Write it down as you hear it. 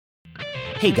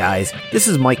Hey guys, this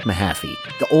is Mike Mahaffey,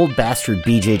 the old bastard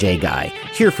BJJ guy,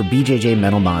 here for BJJ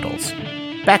Mental Models.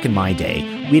 Back in my day,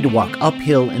 we had to walk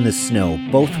uphill in the snow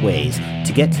both ways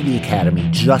to get to the academy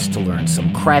just to learn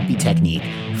some crappy technique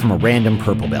from a random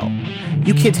purple belt.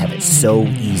 You kids have it so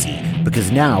easy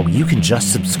because now you can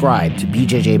just subscribe to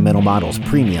BJJ Mental Models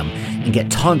Premium and get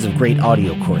tons of great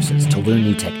audio courses to learn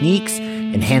new techniques,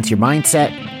 enhance your mindset,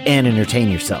 and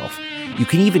entertain yourself. You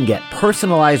can even get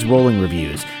personalized rolling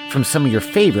reviews from some of your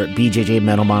favorite BJJ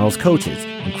Mental Models coaches,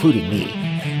 including me.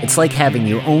 It's like having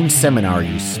your own seminar,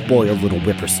 you spoiled little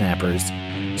whippersnappers.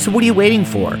 So what are you waiting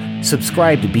for?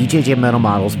 Subscribe to BJJ Mental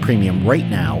Models Premium right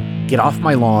now, get off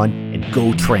my lawn, and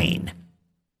go train.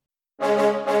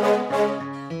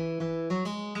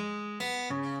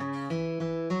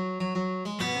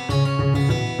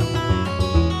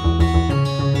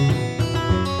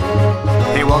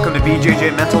 Welcome to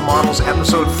BJJ Mental Models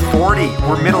episode 40.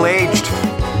 We're middle-aged.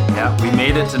 Yeah, we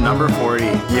made it to number 40.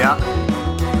 Yeah.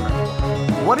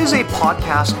 What is a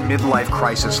podcast midlife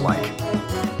crisis like?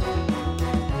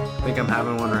 I think I'm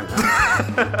having one right now.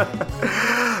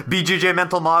 BJJ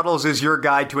Mental Models is your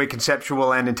guide to a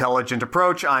conceptual and intelligent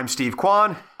approach. I'm Steve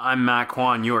Kwan. I'm Matt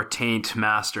Kwan, your taint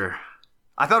master.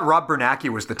 I thought Rob Bernacki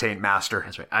was the taint master.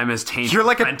 That's right. I'm his taint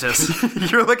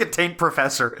apprentice. You're like a taint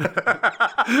professor.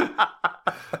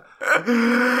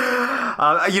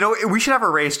 We should have a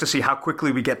race to see how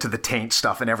quickly we get to the taint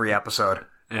stuff in every episode.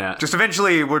 Yeah. Just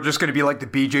eventually, we're just going to be like the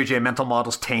BJJ Mental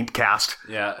Models taint cast.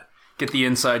 Yeah. Get the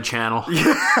inside channel.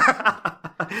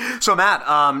 So, Matt,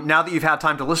 now that you've had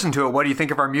time to listen to it, what do you think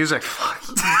of our music?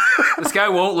 This guy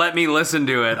won't let me listen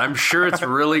to it. I'm sure it's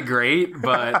really great,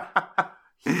 but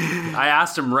I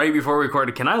asked him right before we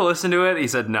recorded, can I listen to it? He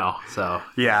said no. So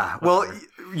yeah. Well,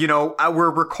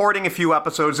 we're recording a few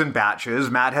episodes in batches.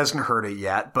 Matt hasn't heard it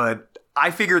yet, but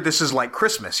I figured this is like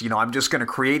Christmas. I'm just going to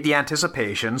create the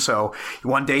anticipation. So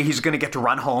one day he's going to get to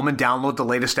run home and download the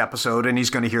latest episode, and he's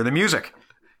going to hear the music.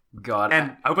 God,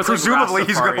 and I hope it's presumably like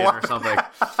he's going to or something.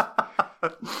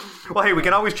 Well, hey, we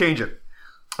can always change it.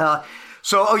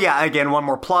 Again, one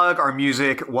more plug. Our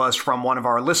music was from one of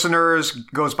our listeners.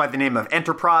 Goes by the name of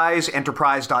Enterprise,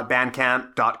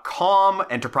 enterprise.bandcamp.com.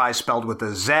 Enterprise spelled with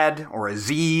a Z or a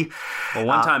Z. Well,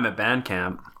 one time at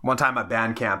Bandcamp.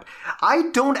 I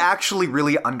don't actually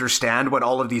really understand what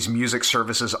all of these music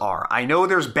services are. I know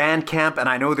there's Bandcamp and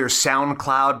I know there's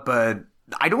SoundCloud, but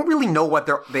I don't really know what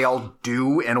they all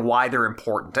do and why they're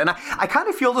important. And I kind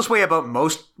of feel this way about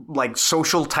most like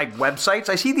social type websites.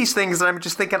 I see these things and I'm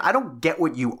just thinking, I don't get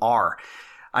what you are.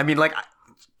 I mean, like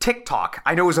TikTok,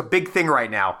 I know is a big thing right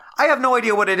now. I have no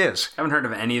idea what it is. I haven't heard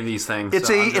of any of these things.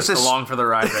 It's along for the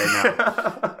ride right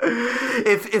now.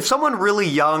 If someone really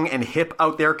young and hip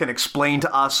out there can explain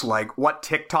to us like what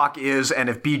TikTok is and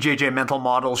if BJJ Mental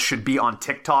Models should be on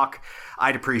TikTok,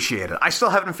 I'd appreciate it. I still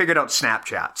haven't figured out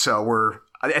Snapchat, so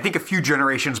I think, a few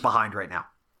generations behind right now.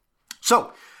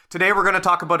 So, today we're going to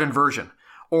talk about inversion.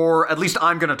 Or at least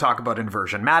I'm going to talk about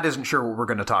inversion. Matt isn't sure what we're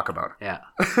going to talk about. Yeah.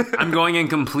 I'm going in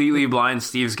completely blind.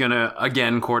 Steve's going to,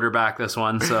 again, quarterback this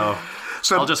one, so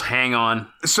I'll just hang on.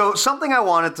 So something I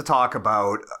wanted to talk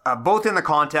about, both in the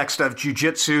context of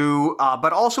jiu-jitsu,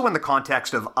 but also in the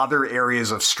context of other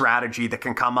areas of strategy that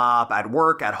can come up at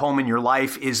work, at home in your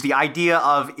life, is the idea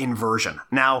of inversion.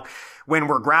 Now, when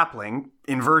we're grappling,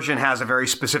 inversion has a very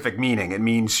specific meaning. It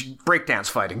means breakdance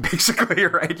fighting, basically,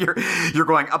 right? You're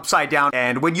going upside down.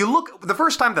 And when you look, the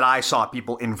first time that I saw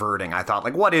people inverting, I thought,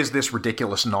 like, what is this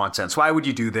ridiculous nonsense? Why would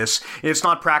you do this? It's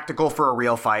not practical for a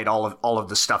real fight, all of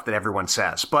the stuff that everyone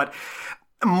says. But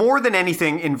more than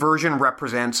anything, inversion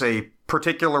represents a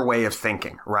particular way of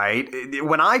thinking, right?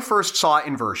 When I first saw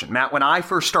inversion, Matt, when I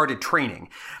first started training,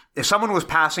 if someone was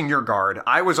passing your guard,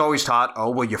 I was always taught,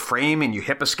 you frame and you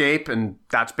hip escape, and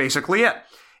that's basically it.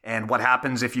 And what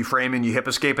happens if you frame and you hip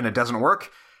escape and it doesn't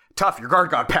work? Tough, your guard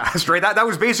got passed, right? That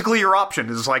was basically your option.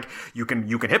 It's like, you can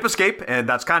hip escape, and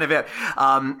that's kind of it.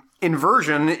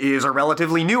 Inversion is a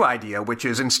relatively new idea, which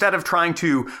is instead of trying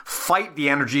to fight the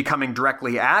energy coming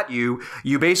directly at you,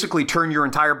 you basically turn your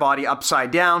entire body upside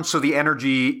down so the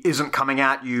energy isn't coming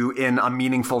at you in a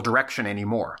meaningful direction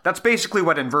anymore. That's basically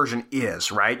what inversion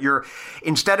is, right?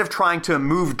 Instead of trying to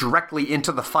move directly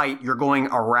into the fight, you're going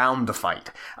around the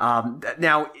fight.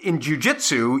 Now, in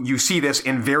jiu-jitsu, you see this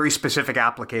in very specific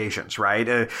applications, right?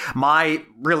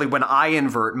 When I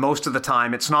invert, most of the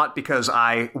time, it's not because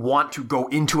I want to go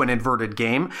into an inverted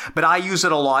game, but I use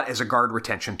it a lot as a guard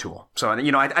retention tool. So,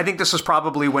 I think this is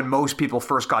probably when most people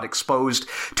first got exposed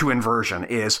to inversion,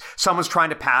 is someone's trying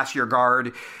to pass your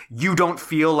guard. You don't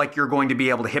feel like you're going to be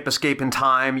able to hip escape in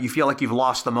time. You feel like you've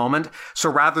lost the moment. So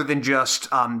rather than just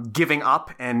giving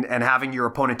up and having your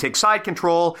opponent take side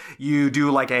control, you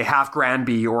do like a half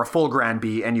Granby or a full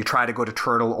Granby, and you try to go to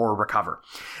turtle or recover.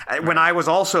 When I was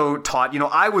also taught,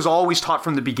 I was always taught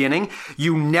from the beginning,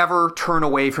 you never turn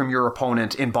away from your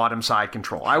opponent in bottom side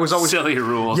control. I was always silly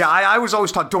rules. Yeah, I was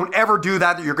always taught, don't ever do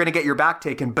that. You're going to get your back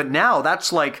taken. But now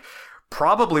that's like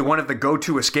probably one of the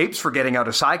go-to escapes for getting out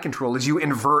of side control, is you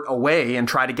invert away and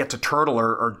try to get to turtle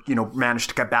or manage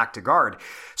to get back to guard.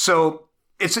 So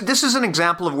this is an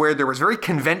example of where there was very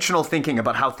conventional thinking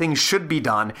about how things should be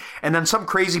done, and then some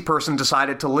crazy person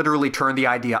decided to literally turn the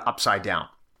idea upside down.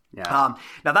 Yeah.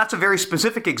 Now that's a very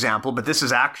specific example, but this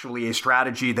is actually a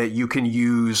strategy that you can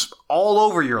use all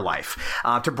over your life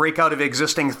to break out of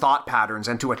existing thought patterns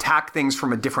and to attack things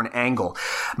from a different angle.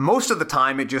 Most of the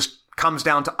time, it just comes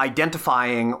down to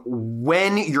identifying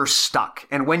when you're stuck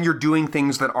and when you're doing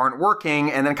things that aren't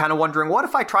working, and then kind of wondering, what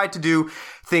if I tried to do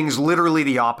things literally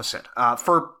the opposite?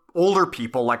 For older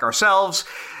people like ourselves,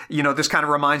 this kind of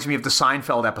reminds me of the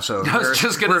Seinfeld episode. I was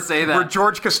just going to say that. Where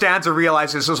George Costanza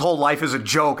realizes his whole life is a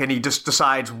joke, and he just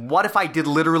decides, what if I did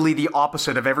literally the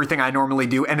opposite of everything I normally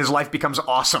do, and his life becomes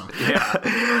awesome?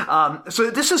 Yeah. So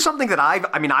this is something that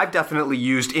I've definitely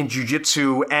used in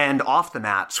jiu-jitsu and off the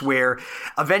mats, where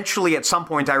eventually at some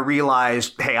point I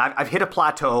realized, hey, I've hit a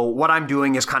plateau. What I'm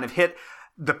doing is kind of hit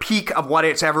the peak of what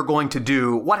it's ever going to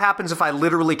do. What happens if I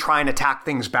literally try and attack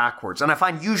things backwards? And I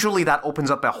find usually that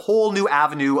opens up a whole new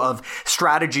avenue of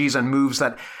strategies and moves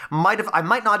that I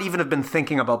might not even have been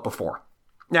thinking about before.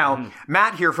 Now,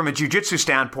 Matt here, from a jiu-jitsu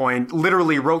standpoint,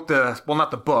 literally wrote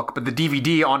not the book, but the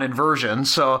DVD on inversion.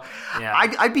 So yeah.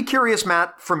 I'd be curious,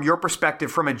 Matt, from your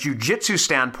perspective, from a jiu-jitsu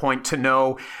standpoint, to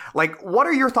know, like, what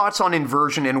are your thoughts on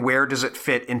inversion and where does it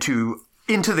fit into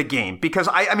the game? Because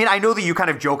I know that you kind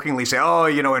of jokingly say, oh,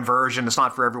 inversion, it's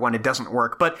not for everyone, it doesn't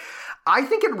work. But I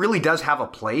think it really does have a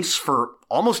place for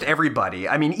almost everybody.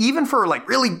 I mean, even for like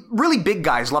really, really big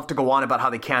guys love to go on about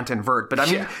how they can't invert. But I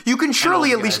mean, you can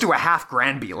surely at least do a half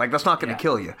Granby. Like, that's not going to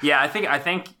kill you. Yeah, I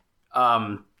think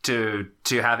to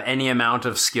have any amount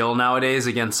of skill nowadays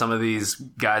against some of these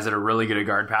guys that are really good at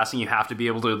guard passing, you have to be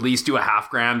able to at least do a half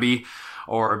Granby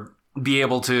or be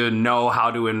able to know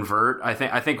how to invert. I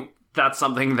think that's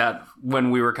something that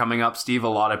when we were coming up, Steve, a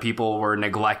lot of people were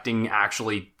neglecting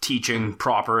actually teaching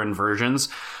proper inversions.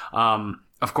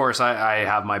 Of course, I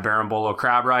have my Berimbolo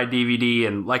Crab Ride DVD,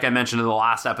 and like I mentioned in the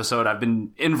last episode, I've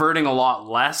been inverting a lot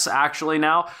less actually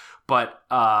now, but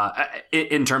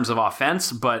in terms of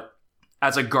offense. But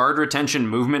as a guard retention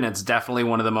movement, it's definitely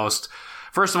one of the most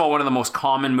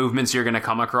common movements you're going to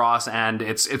come across, and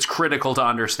it's critical to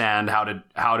understand how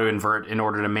to invert in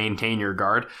order to maintain your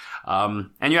guard.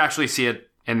 And you actually see it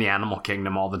in the animal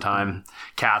kingdom all the time.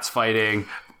 Cats fighting,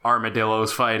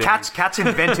 armadillos fighting. Cats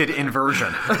invented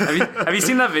inversion. Have you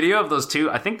seen that video of those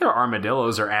two? I think they're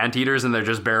armadillos or anteaters, and they're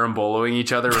just berimboloing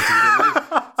each other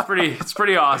repeatedly. It's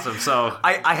pretty awesome. So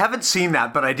I haven't seen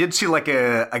that, but I did see like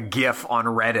a GIF on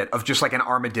Reddit of just like an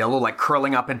armadillo like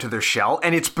curling up into their shell,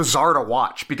 and it's bizarre to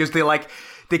watch because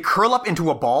they curl up into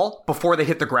a ball before they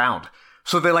hit the ground.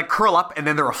 So they like curl up, and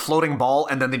then they're a floating ball,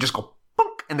 and then they just go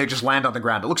bonk, and they just land on the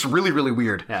ground. It looks really, really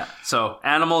weird. Yeah. So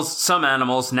some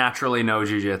animals naturally know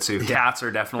jiu-jitsu. Cats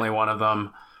are definitely one of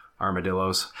them.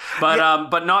 Armadillos, but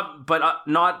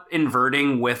not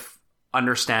inverting with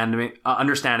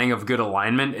understanding of good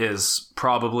alignment is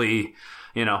probably,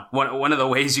 one of the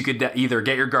ways you could either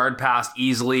get your guard passed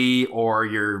easily or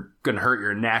you're going to hurt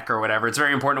your neck or whatever. It's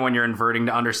very important when you're inverting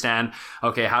to understand,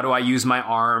 okay, how do I use my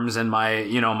arms and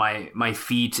my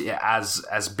feet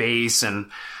as base,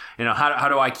 and how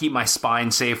do I keep my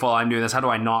spine safe while I'm doing this? How do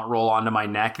I not roll onto my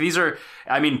neck?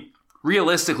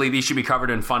 Realistically, these should be covered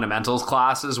in fundamentals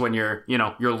classes when you're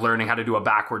learning how to do a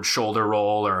backward shoulder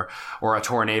roll or a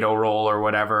tornado roll or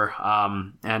whatever.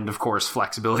 And of course,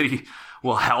 flexibility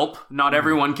will help. Not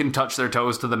everyone can touch their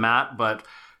toes to the mat, but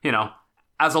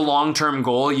as a long-term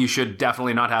goal, you should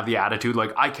definitely not have the attitude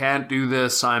like, I can't do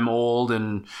this, I'm old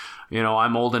and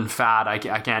I'm old and fat, I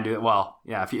can't do it. Well,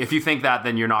 yeah, if you think that,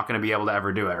 then you're not going to be able to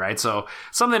ever do it, right? So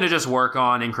something to just work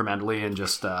on incrementally and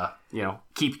just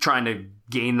keep trying to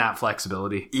gain that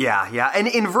flexibility. Yeah. And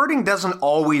inverting doesn't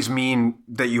always mean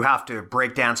that you have to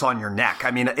break dance on your neck.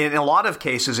 I mean, in a lot of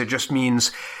cases, it just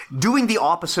means doing the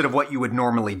opposite of what you would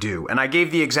normally do. And I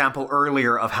gave the example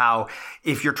earlier of how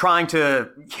if you're trying to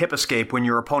hip escape when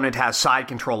your opponent has side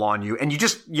control on you and you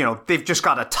just, they've just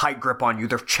got a tight grip on you,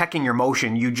 they're checking your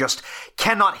motion, you just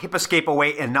cannot hip escape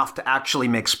away enough to actually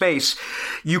make space,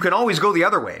 you can always go the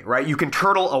other way, right? You can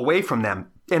turtle away from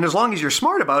them. And as long as you're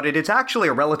smart about it, it's actually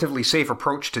a relatively safe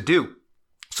approach to do.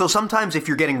 So sometimes if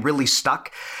you're getting really stuck,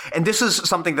 and this is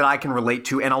something that I can relate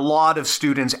to, and a lot of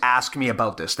students ask me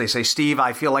about this. They say, Steve,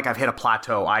 I feel like I've hit a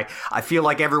plateau. I feel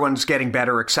like everyone's getting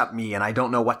better except me, and I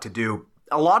don't know what to do.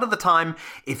 A lot of the time,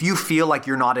 if you feel like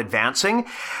you're not advancing,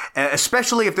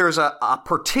 especially if there's a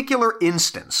particular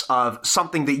instance of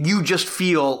something that you just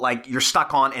feel like you're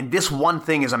stuck on, and this one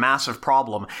thing is a massive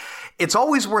problem, it's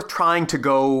always worth trying to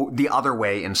go the other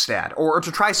way instead, or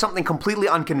to try something completely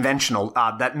unconventional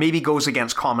that maybe goes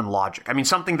against common logic. I mean,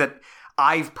 something that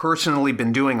I've personally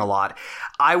been doing a lot.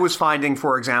 I was finding,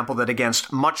 for example, that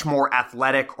against much more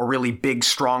athletic or really big,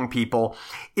 strong people,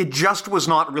 it just was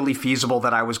not really feasible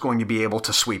that I was going to be able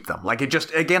to sweep them. Like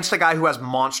against a guy who has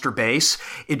monster base,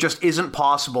 it just isn't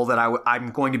possible that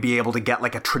I'm going to be able to get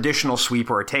like a traditional sweep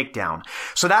or a takedown.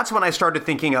 So that's when I started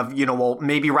thinking of,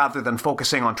 maybe rather than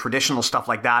focusing on traditional stuff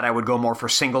like that, I would go more for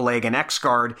single leg and X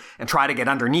guard and try to get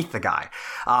underneath the guy.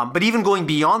 But even going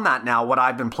beyond that now, what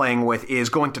I've been playing with is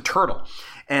going to turtle.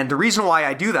 And the reason why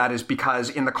I do that is because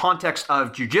in the context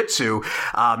of jiu-jitsu,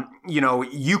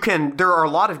 there are a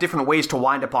lot of different ways to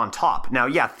wind up on top. Now,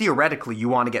 yeah, theoretically, you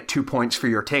want to get 2 points for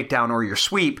your takedown or your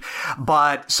sweep,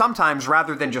 but sometimes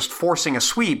rather than just forcing a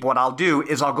sweep, what I'll do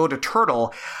is I'll go to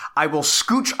turtle. I will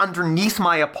scooch underneath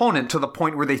my opponent to the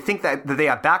point where they think that they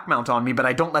have back mount on me, but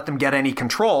I don't let them get any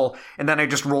control, and then I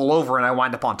just roll over and I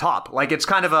wind up on top. Like, it's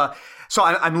kind of so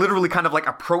I'm literally kind of like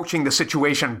approaching the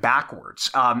situation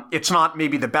backwards. It's not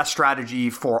maybe the best strategy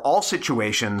for all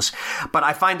situations, but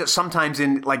I find that sometimes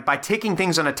by taking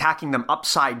things and attacking them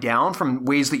upside down from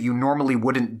ways that you normally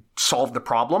wouldn't solve the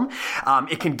problem,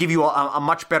 it can give you a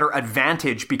much better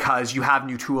advantage because you have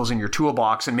new tools in your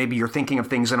toolbox and maybe you're thinking of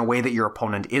things in a way that your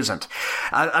opponent isn't.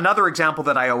 Another example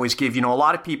that I always give, a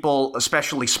lot of people,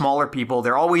 especially smaller people,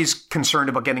 they're always concerned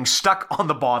about getting stuck on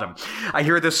the bottom. I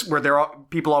hear this where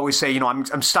people always say,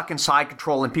 I'm stuck in side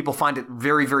control, and people find it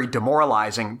very, very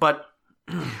demoralizing. But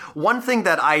one thing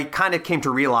that I kind of came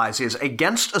to realize is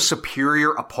against a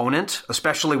superior opponent,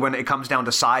 especially when it comes down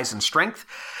to size and strength,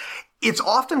 it's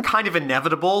often kind of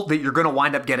inevitable that you're going to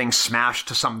wind up getting smashed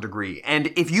to some degree.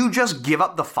 And if you just give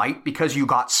up the fight because you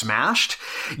got smashed,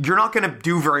 you're not going to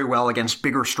do very well against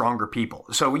bigger, stronger people.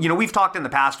 So, we've talked in the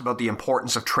past about the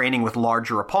importance of training with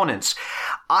larger opponents.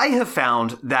 I have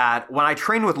found that when I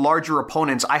train with larger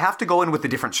opponents, I have to go in with a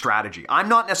different strategy. I'm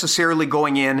not necessarily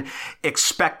going in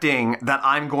expecting that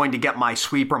I'm going to get my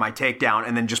sweep or my takedown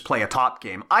and then just play a top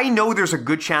game. I know there's a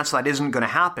good chance that isn't going to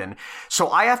happen. So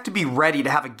I have to be ready to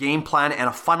have a game plan and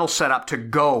a funnel set up to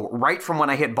go right from when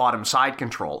I hit bottom side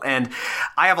control. And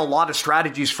I have a lot of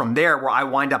strategies from there where I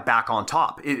wind up back on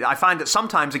top. I find that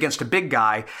sometimes against a big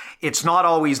guy, it's not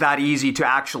always that easy to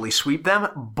actually sweep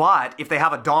them. But if they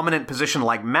have a dominant position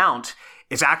like mount,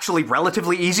 it's actually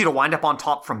relatively easy to wind up on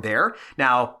top from there.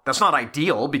 Now, that's not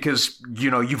ideal because,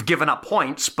 you've given up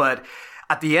points, but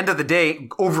at the end of the day,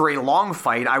 over a long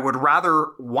fight, I would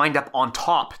rather wind up on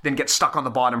top than get stuck on the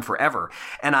bottom forever.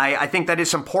 And I think that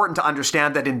it's important to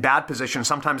understand that in bad positions,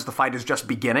 sometimes the fight is just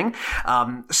beginning.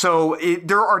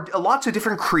 There are lots of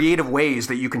different creative ways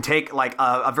that you can take like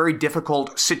a very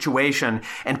difficult situation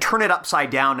and turn it upside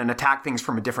down and attack things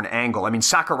from a different angle. I mean,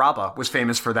 Sakuraba was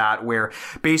famous for that, where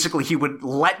basically he would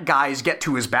let guys get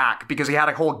to his back because he had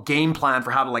a whole game plan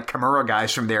for how to like Kimura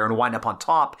guys from there and wind up on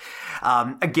top.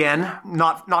 Again,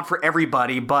 not for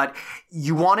everybody, but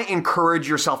you want to encourage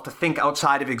yourself to think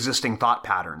outside of existing thought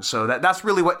patterns. So that's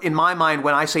really what, in my mind,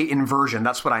 when I say inversion,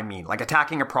 that's what I mean, like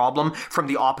attacking a problem from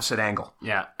the opposite angle.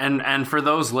 Yeah, and for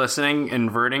those listening,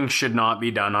 inverting should not be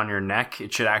done on your neck.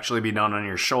 It should actually be done on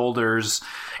your shoulders,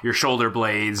 your shoulder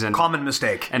blades. And common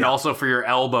mistake. And also for your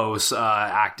elbows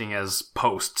acting as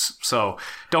posts. So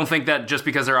don't think that just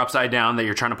because they're upside down that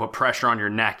you're trying to put pressure on your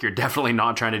neck. You're definitely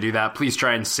not trying to do that. Please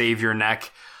try and save your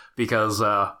neck, because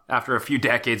after a few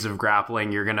decades of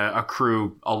grappling, you're going to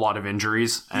accrue a lot of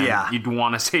injuries. And you'd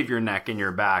want to save your neck and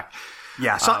your back.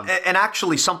 Yeah, and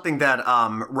actually something that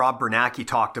Rob Bernacki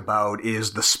talked about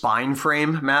is the spine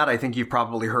frame, Matt. I think you've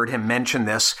probably heard him mention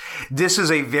this. This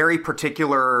is a very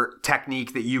particular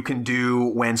technique that you can do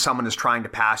when someone is trying to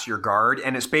pass your guard.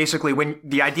 And it's basically when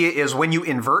you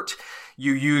invert,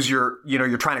 you use you're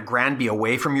trying to Granby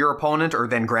away from your opponent or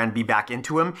then Granby back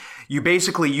into him, you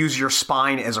basically use your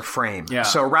spine as a frame. Yeah.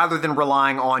 So rather than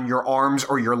relying on your arms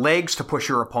or your legs to push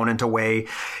your opponent away,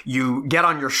 you get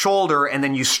on your shoulder and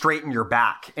then you straighten your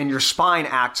back, and your spine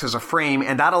acts as a frame,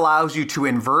 and that allows you to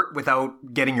invert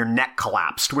without getting your neck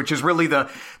collapsed, which is really the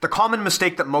common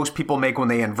mistake that most people make when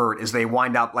they invert, is they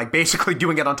wind up like basically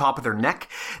doing it on top of their neck.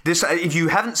 This, if you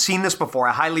haven't seen this before,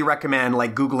 I highly recommend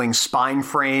like Googling spine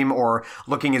frame or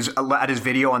looking at his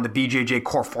video on the BJJ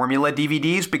Core Formula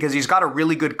DVDs, because he's got a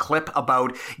really good clip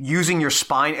about using your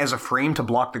spine as a frame to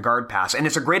block the guard pass. And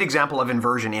it's a great example of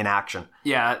inversion in action.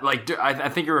 Yeah, like I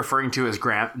think you're referring to as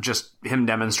just him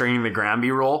demonstrating the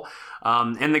Granby roll.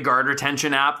 In the guard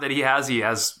retention app that he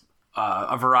has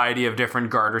a variety of different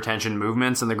guard retention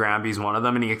movements, and the Granby's one of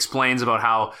them. And he explains about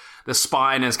how the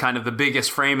spine is kind of the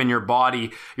biggest frame in your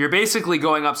body. You're basically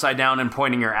going upside down and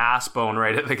pointing your ass bone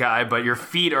right at the guy, but your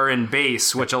feet are in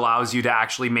base, which allows you to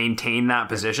actually maintain that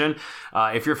position.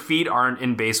 If your feet aren't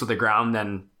in base with the ground,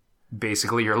 then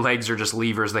basically your legs are just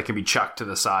levers that can be chucked to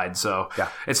the side. So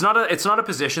it's not a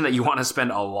position that you want to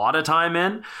spend a lot of time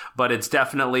in, but it's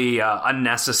definitely a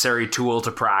necessary tool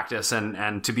to practice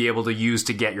and to be able to use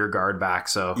to get your guard back.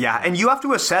 So yeah, and you have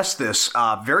to assess this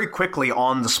very quickly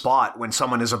on the spot when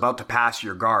someone is about to pass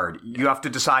your guard. You have to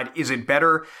decide, is it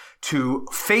better to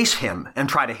face him and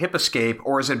try to hip escape,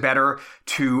 or is it better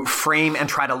to frame and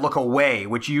try to look away,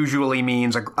 which usually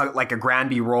means like a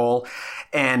Granby roll?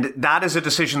 And that is a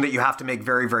decision that you have to make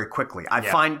very, very quickly. I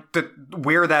find that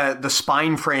where the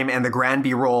spine frame and the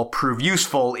Granby roll prove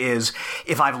useful is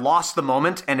if I've lost the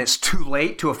moment and it's too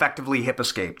late to effectively hip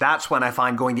escape. That's when I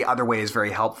find going the other way is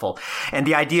very helpful. And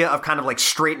the idea of kind of like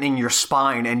straightening your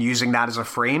spine and using that as a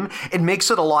frame, it makes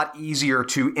it a lot easier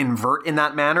to invert in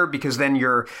that manner, because then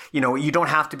you don't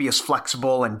have to be as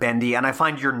flexible and bendy, and I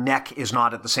find your neck is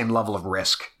not at the same level of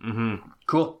risk. Mm-hmm.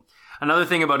 Cool. Another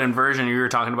thing about inversion, you were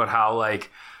talking about how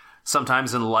like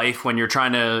sometimes in life when you're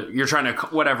trying to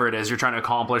whatever it is, you're trying to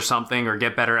accomplish something or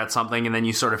get better at something, and then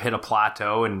you sort of hit a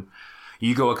plateau and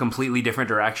you go a completely different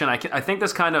direction. I think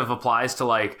this kind of applies to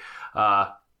like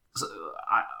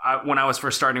when I was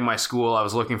first starting my school, I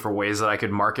was looking for ways that I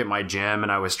could market my gym,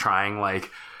 and I was trying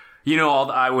like,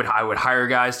 I would hire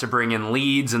guys to bring in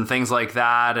leads and things like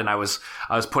that, and I was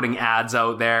putting ads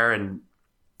out there, and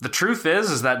the truth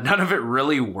is that none of it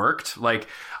really worked. Like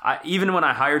even when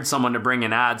I hired someone to bring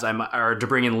in ads, or to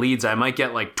bring in leads, I might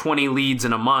get like 20 leads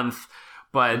in a month,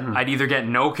 but I'd either get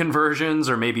no conversions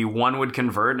or maybe one would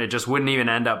convert, and it just wouldn't even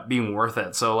end up being worth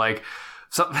it. So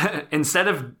instead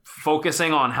of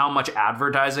focusing on how much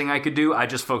advertising I could do, I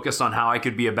just focused on how I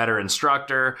could be a better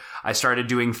instructor. I started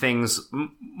doing things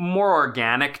more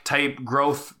organic type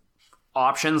growth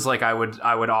options. Like I would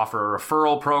offer a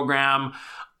referral program.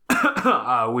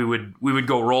 We would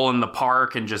go roll in the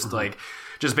park and just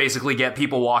basically get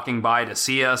people walking by to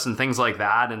see us and things like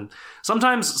that. And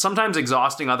sometimes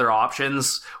exhausting other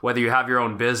options, whether you have your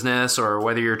own business or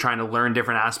whether you're trying to learn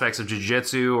different aspects of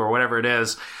jiu-jitsu or whatever it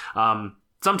is.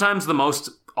 Sometimes the most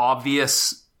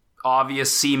obvious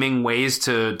seeming ways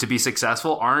to be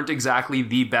successful aren't exactly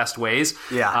the best ways.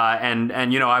 Yeah.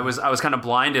 I was kind of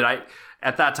blinded.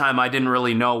 At that time, I didn't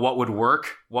really know what would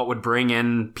work, what would bring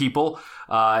in people.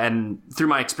 And through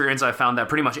my experience, I found that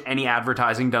pretty much any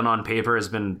advertising done on paper has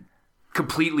been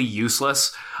completely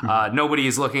useless. Nobody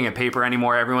is looking at paper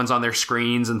anymore. Everyone's on their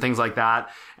screens and things like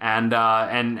that. And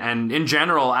in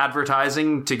general,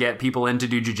 advertising to get people in to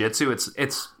do jiu-jitsu,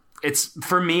 it's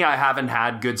for me, I haven't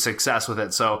had good success with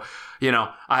it. So,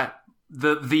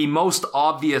 the most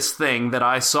obvious thing that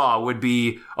I saw would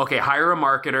be, okay, hire a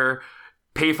marketer,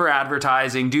 pay for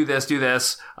advertising, do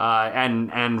this.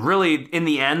 And really, in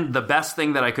the end, the best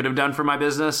thing that I could have done for my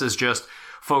business is just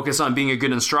focus on being a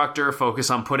good instructor, focus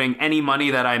on putting any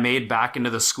money that I made back into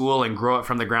the school and grow it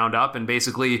from the ground up, and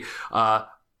basically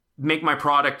make my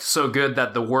product so good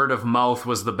that the word of mouth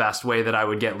was the best way that I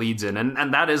would get leads in.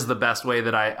 And that is the best way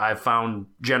that I've found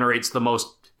generates the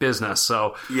most business.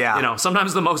 So,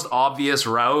 sometimes the most obvious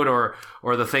route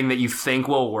or the thing that you think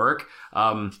will work,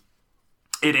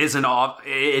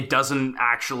 it doesn't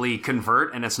actually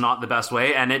convert, and it's not the best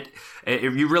way. And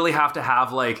you really have to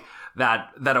have like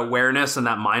that awareness and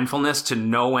that mindfulness to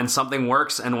know when something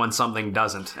works and when something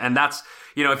doesn't. And that's,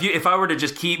 if I were to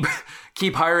just keep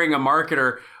hiring a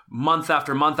marketer month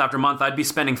after month after month, I'd be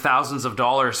spending thousands of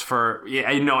dollars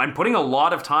and putting a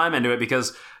lot of time into it,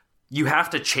 because you have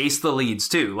to chase the leads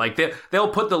too. Like they'll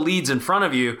put the leads in front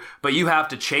of you, but you have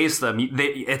to chase them.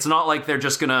 It's not like they're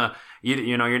just gonna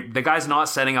The guy's not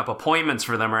setting up appointments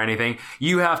for them or anything.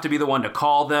 You have to be the one to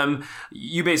call them.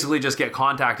 You basically just get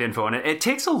contact info, and it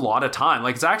takes a lot of time.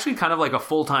 Like, it's actually kind of like a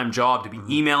full-time job to be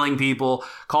emailing people,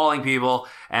 calling people,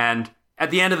 and at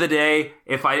the end of the day,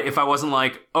 if I wasn't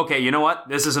like, okay, you know what,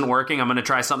 this isn't working, I'm going to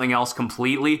try something else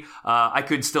completely, I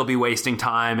could still be wasting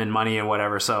time and money and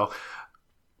whatever. So,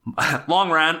 long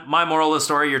rant, my moral of the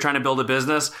story, you're trying to build a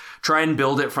business, try and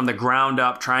build it from the ground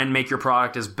up, try and make your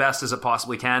product as best as it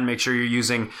possibly can, make sure you're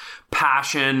using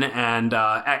passion and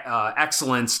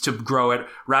excellence to grow it,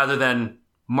 rather than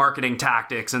marketing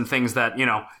tactics and things that,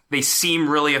 they seem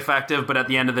really effective, but at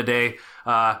the end of the day,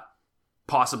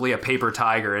 possibly a paper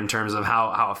tiger in terms of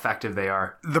how effective they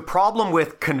are. The problem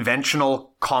with conventional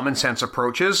common sense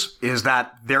approaches is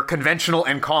that they're conventional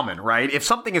and common, right? If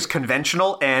something is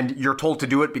conventional and you're told to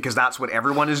do it because that's what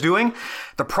everyone is doing,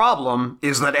 the problem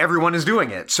is that everyone is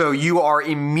doing it. So you are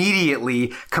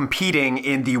immediately competing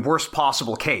in the worst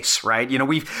possible case, right?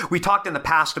 We talked in the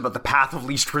past about the path of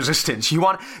least resistance. You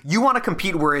want to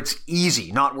compete where it's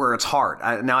easy, not where it's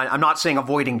hard. Now, I'm not saying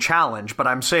avoiding challenge, but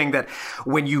I'm saying that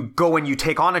when you go and you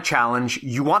take on a challenge,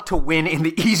 you want to win in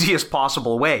the easiest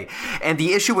possible way. And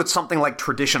the issue with something like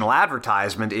traditional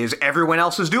advertisement is everyone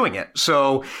else is doing it.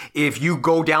 So if you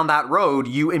go down that road,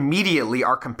 you immediately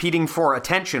are competing for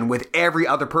attention with every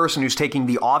other person who's taking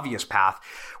the obvious path,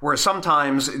 whereas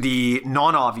sometimes the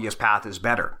non-obvious path is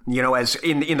better. As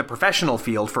in the professional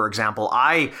field, for example,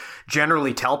 I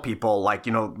generally tell people, like,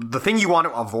 the thing you want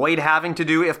to avoid having to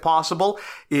do, if possible,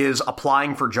 is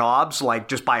applying for jobs, like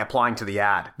just by applying to the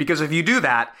ad. Because if you do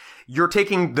that, you're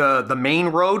taking the main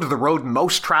road, the road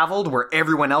most traveled, where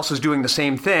everyone else is doing the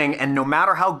same thing. And no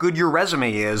matter how good your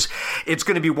resume is, it's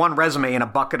going to be one resume in a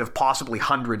bucket of possibly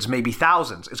hundreds, maybe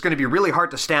thousands. It's going to be really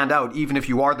hard to stand out, even if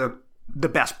you are the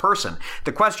best person.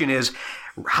 The question is,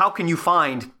 how can you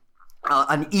find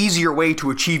an easier way to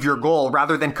achieve your goal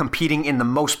rather than competing in the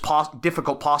most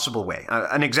difficult possible way?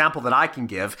 An example that I can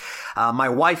give, my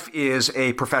wife is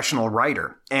a professional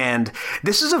writer, and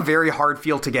this is a very hard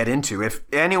field to get into. If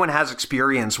anyone has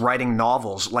experience writing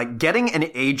novels, like, getting an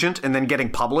agent and then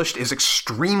getting published is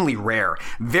extremely rare.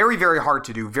 Very, very hard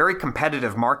to do. Very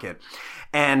competitive market.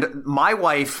 And my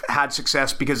wife had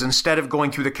success because instead of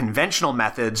going through the conventional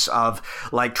methods of,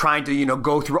 like, trying to,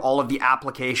 go through all of the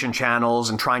application channels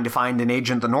and trying to find an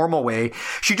agent the normal way,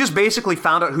 she just basically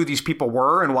found out who these people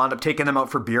were and wound up taking them out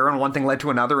for beer, and one thing led to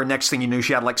another, and next thing you knew,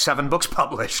 she had like 7 books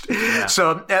published. Yeah.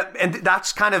 So, and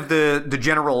that's kind of the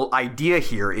general idea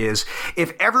here is,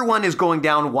 if everyone is going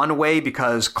down one way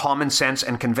because common sense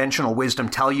and conventional wisdom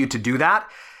tell you to do that,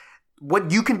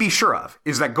 what you can be sure of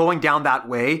is that going down that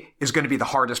way is going to be the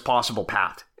hardest possible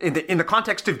path. In the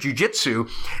context of jiu-jitsu,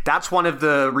 that's one of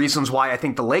the reasons why I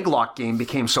think the leg lock game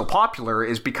became so popular,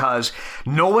 is because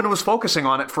no one was focusing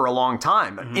on it for a long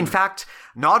time. Mm-hmm. In fact,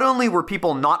 not only were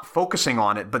people not focusing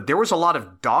on it, but there was a lot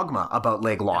of dogma about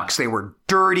leg locks. Yeah. They were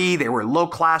dirty. They were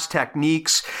low-class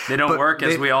techniques. They don't work,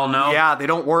 as we all know. Yeah, they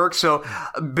don't work. So,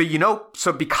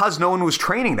 so because no one was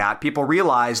training that, people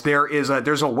realized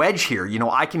there's a wedge here.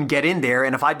 I can get in there,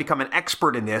 and if I become an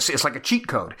expert in this, it's like a cheat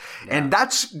code. Yeah. And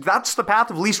that's the path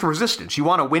of least resistance. You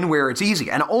want to win where it's easy.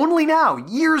 And only now,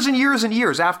 years and years and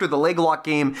years after the leg lock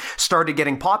game started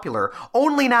getting popular,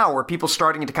 only now are people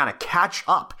starting to kind of catch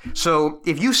up. So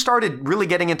if you started really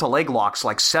getting into leg locks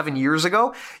like 7 years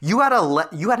ago, you had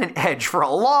an edge for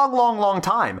a long, long, long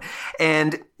time.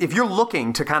 And if you're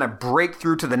looking to kind of break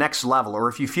through to the next level, or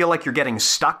if you feel like you're getting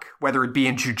stuck, whether it be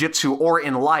in jiu-jitsu or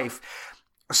in life,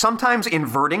 sometimes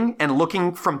inverting and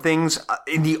looking from things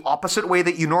in the opposite way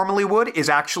that you normally would is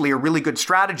actually a really good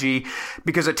strategy,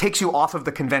 because it takes you off of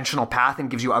the conventional path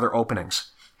and gives you other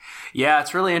openings. Yeah,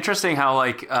 it's really interesting how,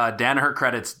 like, Danaher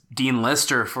credits Dean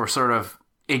Lister for sort of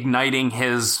igniting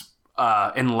his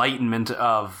enlightenment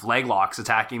of leg locks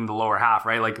attacking the lower half,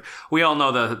 right? Like, we all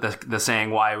know the saying,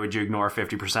 why would you ignore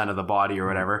 50% of the body or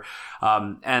whatever?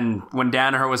 And when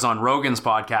Danaher was on Rogan's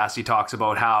podcast, he talks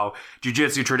about how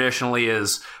jiu-jitsu traditionally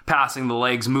is passing the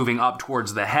legs, moving up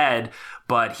towards the head,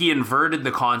 but he inverted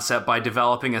the concept by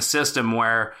developing a system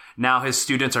where now his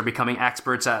students are becoming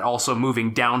experts at also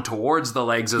moving down towards the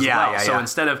legs as well. So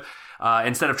instead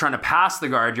of trying to pass the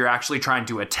guard, you're actually trying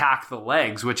to attack the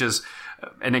legs, which is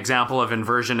an example of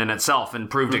inversion in itself, and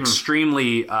proved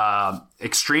extremely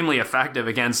effective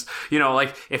against,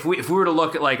 like, if we were to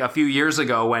look at, like, a few years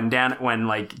ago when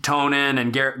like Tonin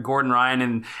and Gordon Ryan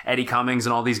and Eddie Cummings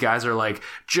and all these guys are, like,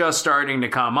 just starting to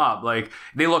come up, like,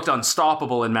 they looked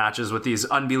unstoppable in matches with these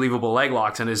unbelievable leg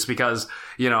locks, and it's because,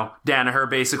 Danaher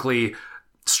basically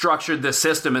structured the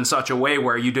system in such a way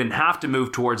where you didn't have to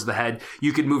move towards the head,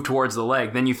 you could move towards the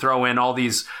leg. Then you throw in all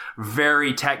these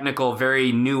very technical,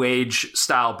 very new age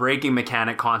style breaking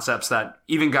mechanic concepts that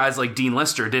even guys like Dean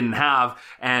Lister didn't have,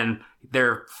 and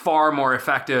they're far more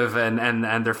effective,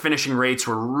 and their finishing rates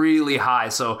were really high.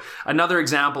 So another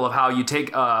example of how you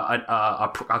take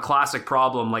a classic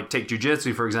problem, like take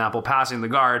jiu-jitsu, for example, passing the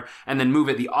guard, and then move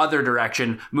it the other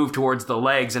direction, move towards the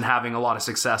legs, and having a lot of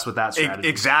success with that strategy.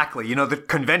 Exactly. You know, the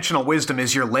conventional wisdom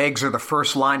is your legs are the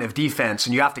first line of defense,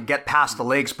 and you have to get past the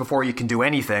legs before you can do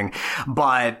anything.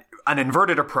 But an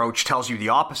inverted approach tells you the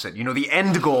opposite. You know, the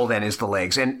end goal then is the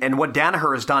legs. And what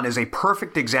Danaher has done is a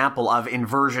perfect example of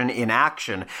inversion in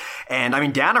action. And I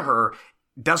mean, Danaher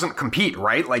doesn't compete,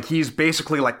 right? Like, he's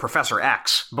basically like Professor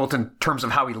X, both in terms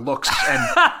of how he looks and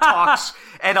talks,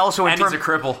 and also in terms, he's a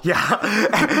cripple.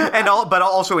 Yeah. But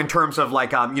also in terms of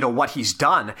like, you know, what he's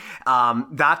done.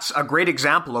 That's a great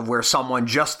example of where someone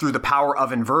just through the power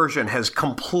of inversion has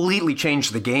completely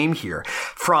changed the game here.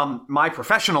 From my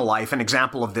professional life, an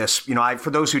example of this, you know, for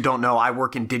those who don't know, I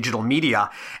work in digital media,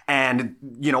 and,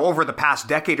 you know, over the past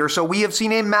decade or so, we have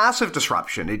seen a massive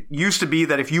disruption. It used to be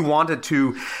that if you wanted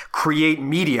to create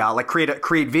media, like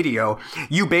create video,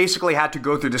 you basically had to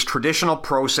go through this traditional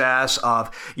process of,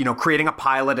 you know, creating a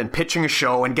pilot and pitching a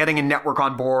show and getting a network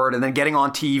on board and then getting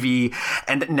on TV.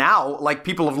 And now, like,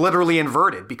 people have literally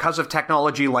inverted because of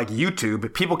technology like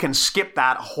YouTube. People can skip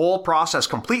that whole process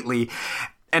completely.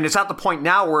 And it's at the point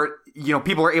now where, you know,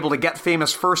 people are able to get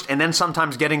famous first, and then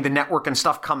sometimes getting the network and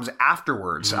stuff comes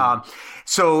afterwards.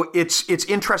 So it's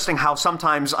interesting how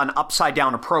sometimes an upside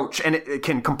down approach, and it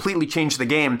can completely change the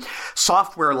game.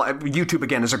 Software, like YouTube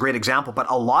again is a great example, but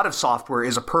a lot of software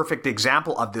is a perfect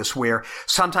example of this, where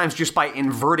sometimes just by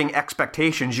inverting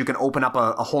expectations, you can open up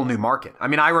a whole new market. I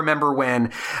mean, I remember when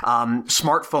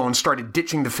smartphones started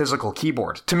ditching the physical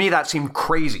keyboard. To me, that seemed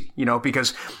crazy, you know,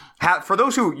 because for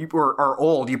those who are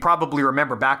old, you probably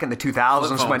remember back in the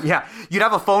 2000s when, you'd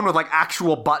have a phone with like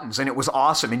actual buttons, and it was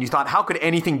awesome. And you thought, how could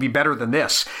anything be better than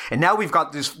this? And now we've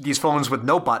got these phones with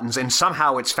no buttons, and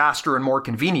somehow it's faster and more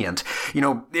convenient. You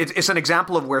know, it's an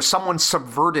example of where someone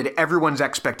subverted everyone's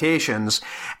expectations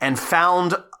and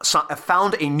found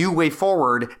a new way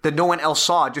forward that no one else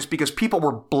saw, just because people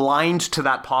were blind to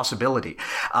that possibility.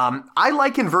 I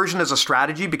like inversion as a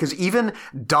strategy because even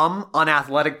dumb,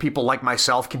 unathletic people like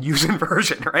myself can use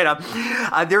inversion, right?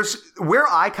 There's where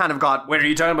I kind of got. Wait, are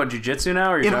you talking about jiu-jitsu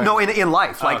now? Or in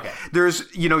life. Like, okay.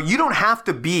 There's, you know, you don't have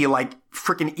to be like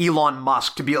freaking Elon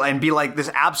Musk to be like this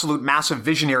absolute massive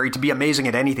visionary to be amazing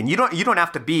at anything. You don't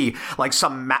have to be like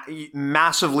some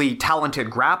massively talented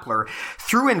grappler.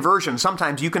 Through inversion,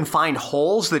 sometimes you can find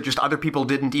holes that just other people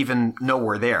didn't even know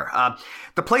were there.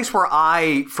 The place where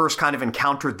I first kind of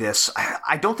encountered this,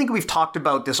 I don't think we've talked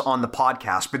about this on the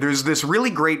podcast, but there's this really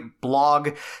great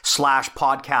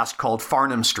blog/podcast called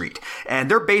Farnham Street. And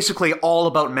they're basically all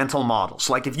about mental models.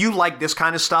 Like, if you like this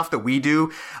kind of stuff that we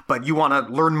do, but you want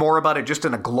to learn more about it just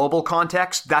in a global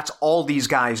context, that's all these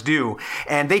guys do.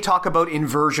 And they talk about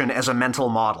inversion as a mental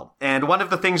model. And one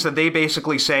of the things that they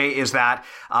basically say is that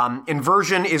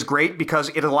inversion is great because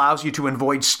it allows you to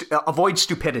avoid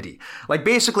stupidity. Like,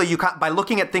 basically, by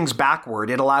looking at things backward,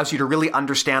 it allows you to really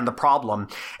understand the problem.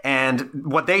 And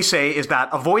what they say is that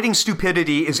avoiding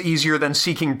stupidity is easier than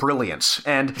seeking brilliance.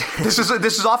 And this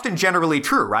is often generally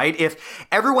true, right? If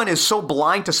everyone is so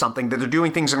blind to something that they're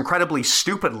doing things incredibly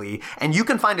stupidly, and you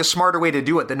can find a smarter way to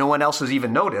do it that no one else has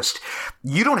even noticed,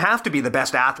 you don't have to be the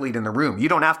best athlete in the room. You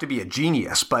don't have to be a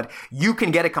genius, but you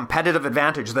can get a competitive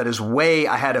advantage that is way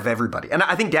ahead of everybody. And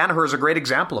I think Danaher is a great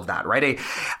example of that, right?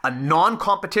 A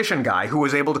non-competition guy who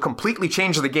was able to completely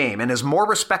change the game and is more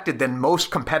respected than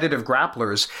most competitive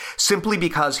grapplers simply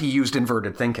because he used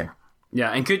inverted thinking.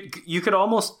 Yeah, and you could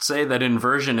almost say that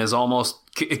inversion is almost,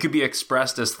 it could be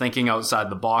expressed as thinking outside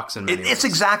the box in many ways. It's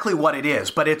exactly what it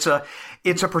is, but it's a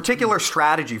particular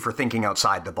strategy for thinking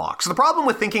outside the box. The problem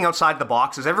with thinking outside the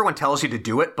box is everyone tells you to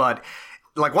do it, but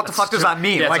like, what the fuck does that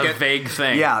mean? Yeah, like it's a vague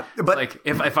thing. Yeah, but like,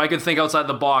 if I could think outside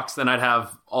the box, then I'd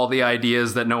have all the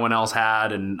ideas that no one else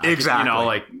had, and exactly, you know,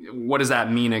 like, what does that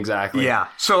mean exactly? Yeah.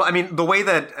 So, I mean, the way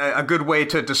that a good way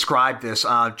to describe this,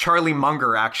 Charlie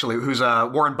Munger, actually, who's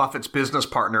Warren Buffett's business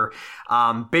partner,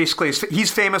 basically,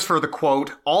 he's famous for the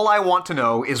quote, "All I want to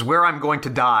know is where I'm going to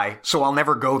die, so I'll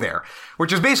never go there,"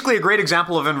 which is basically a great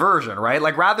example of inversion, right?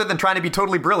 Like, rather than trying to be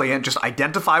totally brilliant, just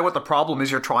identify what the problem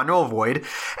is you're trying to avoid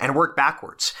and work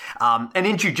backwards. And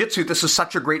in jiu-jitsu, this is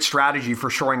such a great strategy for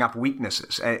shoring up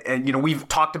weaknesses. And you know, we've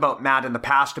talked talked about, Matt, in the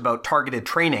past about targeted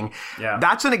training. Yeah.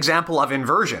 That's an example of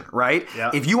inversion, right?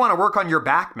 Yeah. If you want to work on your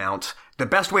back mount, the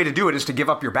best way to do it is to give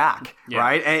up your back,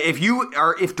 right? And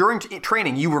if during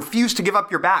training you refuse to give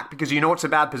up your back because you know it's a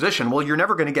bad position, well, you're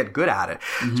never going to get good at it.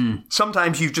 Mm-hmm.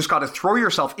 Sometimes you've just got to throw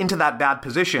yourself into that bad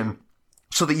position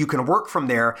so that you can work from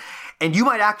there. And you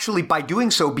might actually, by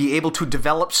doing so, be able to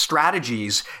develop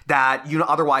strategies that you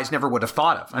otherwise never would have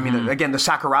thought of. I mean, again, the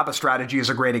Sakuraba strategy is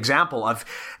a great example of,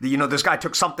 this guy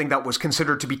took something that was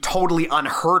considered to be totally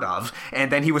unheard of,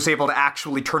 and then he was able to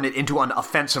actually turn it into an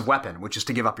offensive weapon, which is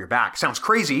to give up your back. Sounds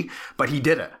crazy, but he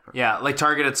did it. Yeah, like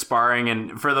targeted sparring.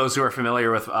 And for those who are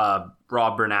familiar with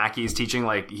Rob Bernacki's teaching,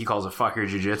 like he calls it fucker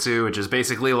jiu-jitsu, which is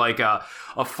basically like a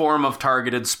form of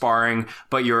targeted sparring,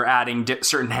 but you're adding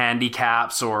certain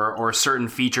handicaps or certain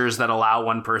features that allow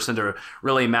one person to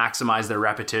really maximize their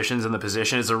repetitions in the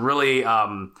position. It's a really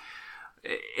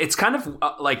it's kind of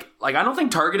like I don't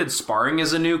think targeted sparring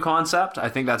is a new concept. I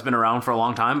think that's been around for a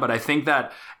long time, but I think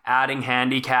that adding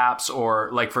handicaps, or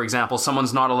like, for example,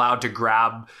 someone's not allowed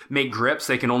to make grips.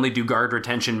 They can only do guard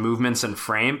retention movements and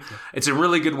frame. It's a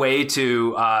really good way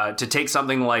to take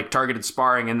something like targeted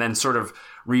sparring and then sort of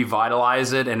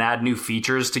revitalize it and add new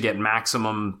features to get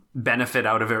maximum benefit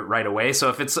out of it right away. So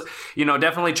if it's,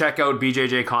 definitely check out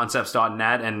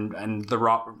bjjconcepts.net and the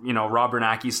Rob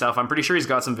Bernacki stuff. I'm pretty sure he's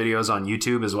got some videos on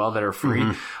YouTube as well that are free,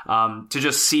 to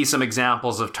just see some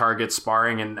examples of target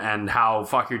sparring and how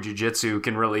fuck your jiu-jitsu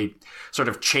can really sort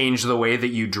of change the way that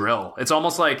you drill. It's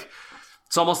almost like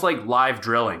live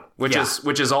drilling, which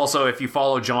is also, if you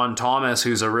follow John Thomas,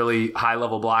 who's a really high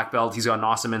level black belt, he's got an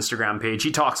awesome Instagram page.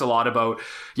 He talks a lot about,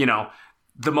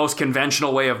 the most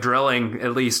conventional way of drilling,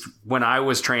 at least when I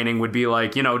was training, would be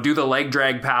like, do the leg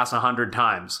drag pass 100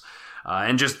 times.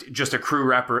 And just accrue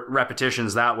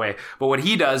repetitions that way. But what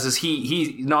he does is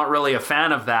he's not really a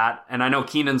fan of that. And I know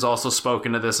Keenan's also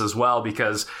spoken to this as well,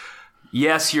 because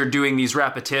yes, you're doing these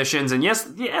repetitions, and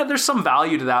there's some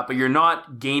value to that, but you're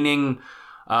not gaining,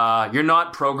 you're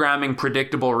not programming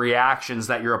predictable reactions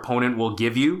that your opponent will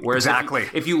give you. Whereas exactly.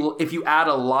 if you add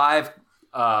a live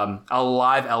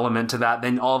element to that,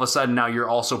 then all of a sudden now you're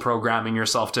also programming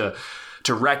yourself to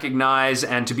recognize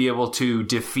and to be able to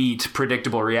defeat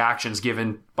predictable reactions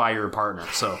given by your partner.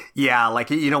 So yeah, like,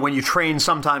 when you train,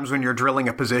 sometimes when you're drilling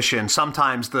a position,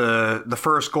 sometimes the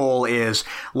first goal is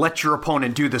let your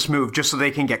opponent do this move just so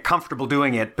they can get comfortable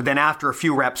doing it. But then after a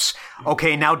few reps,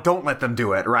 okay, now don't let them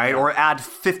do it, right? Or add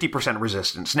 50%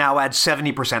 resistance. Now add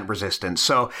 70% resistance.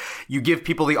 So you give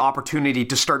people the opportunity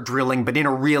to start drilling, but in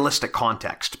a realistic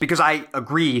context. Because I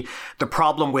agree, the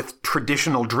problem with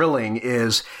traditional drilling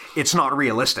is it's not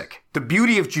realistic. The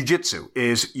beauty of jiu-jitsu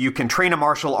is you can train a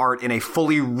martial art in a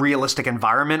fully realistic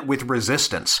environment with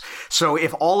resistance. So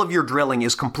if all of your drilling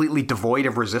is completely devoid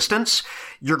of resistance,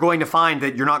 you're going to find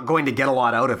that you're not going to get a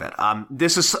lot out of it.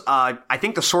 This is, I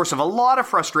think, the source of a lot of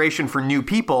frustration for new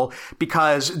people,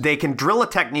 because they can drill a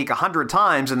technique 100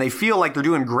 times and they feel like they're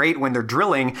doing great when they're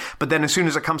drilling, but then as soon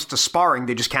as it comes to sparring,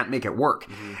 they just can't make it work.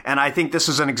 Mm-hmm. And I think this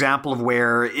is an example of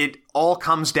where it all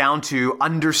comes down to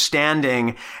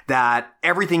understanding that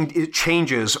everything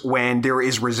changes when there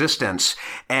is resistance.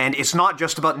 And it's not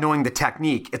just about knowing the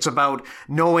technique. It's about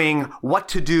knowing what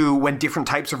to do when different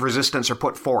types of resistance are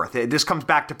put forth. This comes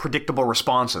back to predictable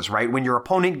responses, right? When your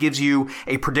opponent gives you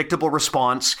a predictable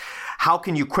response, how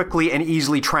can you quickly and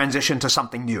easily transition to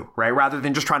something new, right? Rather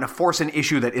than just trying to force an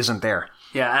issue that isn't there.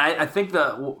 Yeah, and I think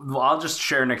I'll just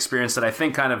share an experience that I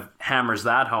think kind of hammers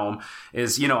that home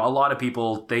is, a lot of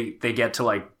people, they get to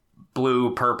like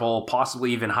blue, purple,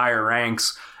 possibly even higher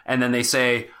ranks, and then they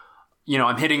say,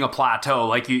 I'm hitting a plateau.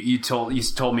 Like you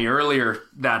told me earlier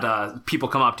that people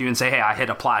come up to you and say, hey, I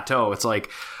hit a plateau. It's like,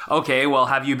 okay, well,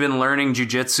 have you been learning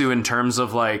jiu-jitsu in terms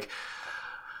of like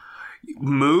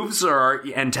moves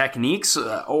and techniques,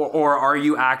 or are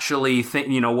you actually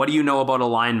what do you know about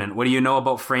alignment? What do you know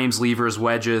about frames, levers,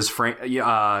 wedges,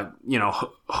 hooks,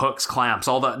 clamps,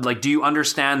 all that? Like, do you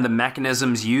understand the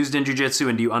mechanisms used in jiu-jitsu,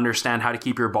 and do you understand how to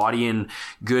keep your body in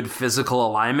good physical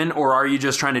alignment, or are you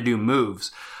just trying to do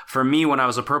moves? For me, when I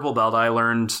was a purple belt, I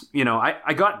learned,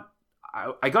 I got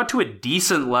to a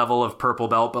decent level of purple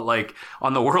belt, but like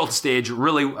on the world stage,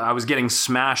 really, I was getting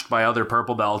smashed by other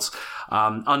purple belts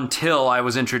until I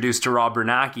was introduced to Rob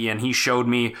Bernacki, and he showed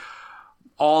me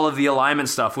all of the alignment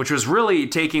stuff, which was really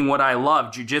taking what I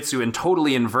love, jiu-jitsu, and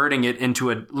totally inverting it into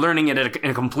learning it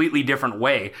in a completely different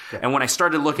way. Yeah. And when I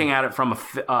started looking at it from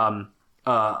a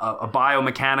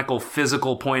biomechanical,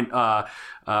 physical point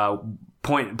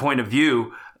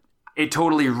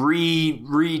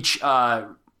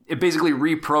it basically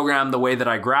reprogrammed the way that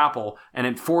I grapple, and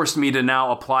it forced me to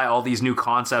now apply all these new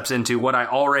concepts into what I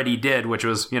already did, which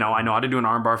was, I know how to do an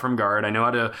armbar from guard. I know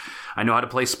how to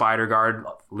play spider guard.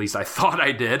 At least I thought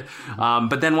I did.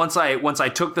 But then once I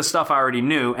took the stuff I already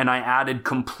knew and I added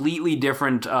completely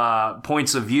different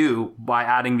points of view by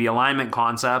adding the alignment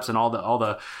concepts and all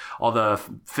the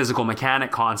physical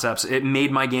mechanic concepts, it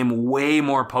made my game way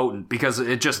more potent because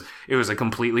it was a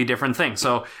completely different thing.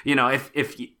 So,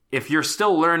 if you're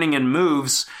still learning in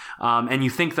moves, and you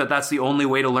think that that's the only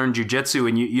way to learn jiu-jitsu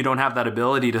and you don't have that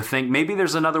ability to think, maybe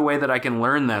there's another way that I can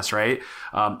learn this, right?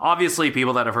 Obviously,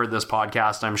 people that have heard this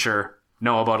podcast, I'm sure,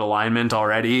 know about alignment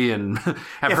already and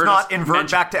have if heard not,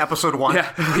 invert back to episode 1.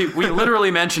 Yeah, we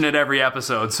literally mention it every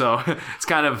episode, so it's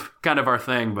kind of our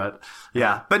thing, but...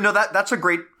 Yeah, but no, that's a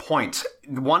great point.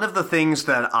 One of the things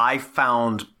that I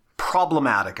found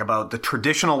problematic about the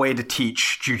traditional way to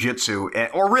teach jiu-jitsu,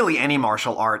 or really any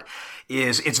martial art,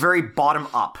 is it's very bottom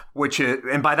up,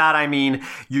 and by that I mean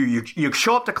you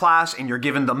show up to class and you're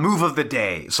given the move of the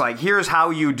day. It's like, here's how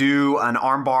you do an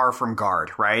armbar from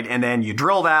guard, right? And then you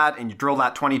drill that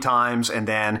 20 times, and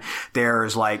then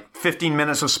there's like 15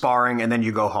 minutes of sparring, and then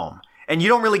you go home. And you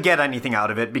don't really get anything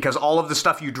out of it because all of the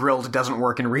stuff you drilled doesn't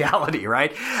work in reality,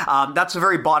 right? That's a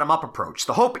very bottom-up approach.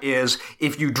 The hope is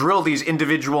if you drill these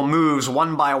individual moves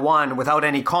one by one without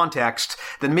any context,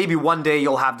 then maybe one day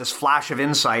you'll have this flash of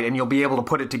insight and you'll be able to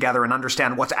put it together and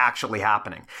understand what's actually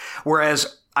happening.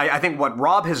 Whereas I think what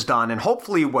Rob has done, and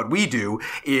hopefully what we do,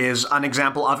 is an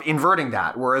example of inverting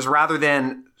that. Whereas rather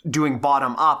than doing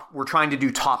bottom up, we're trying to do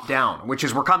top down, which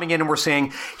is we're coming in and we're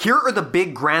saying, here are the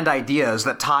big grand ideas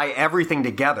that tie everything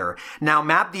together. Now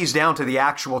map these down to the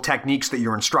actual techniques that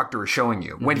your instructor is showing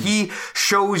you. Mm-hmm. When he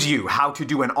shows you how to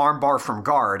do an armbar from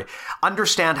guard,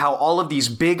 understand how all of these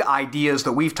big ideas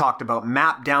that we've talked about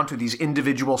map down to these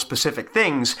individual specific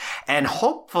things. And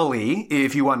hopefully,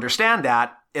 if you understand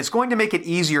that, it's going to make it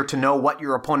easier to know what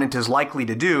your opponent is likely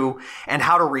to do and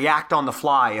how to react on the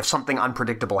fly if something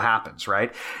unpredictable happens,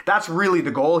 right? That's really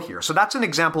the goal here. So that's an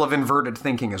example of inverted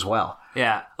thinking as well.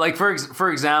 Yeah. Like, for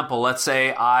example, let's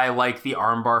say I like the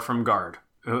armbar from guard.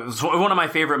 It's one of my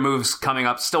favorite moves coming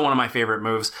up, still one of my favorite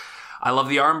moves. I love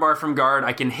the armbar from guard.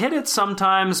 I can hit it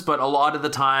sometimes, but a lot of the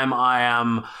time I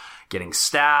am getting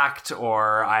stacked,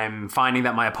 or I'm finding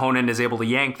that my opponent is able to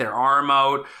yank their arm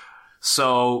out.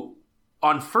 So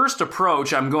on first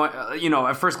approach, I'm going,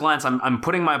 at first glance, I'm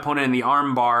putting my opponent in the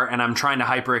arm bar and I'm trying to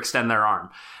hyperextend their arm.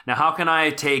 Now, how can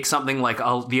I take something like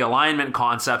the alignment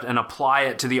concept and apply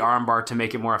it to the arm bar to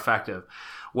make it more effective?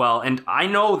 Well, and I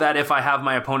know that if I have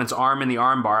my opponent's arm in the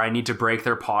arm bar, I need to break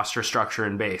their posture, structure,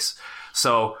 and base.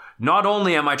 So not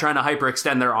only am I trying to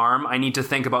hyperextend their arm, I need to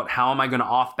think about how am I going to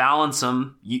off-balance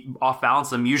them,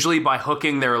 usually by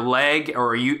hooking their leg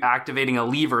or activating a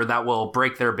lever that will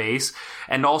break their base.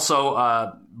 And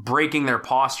also breaking their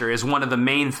posture is one of the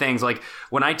main things. Like,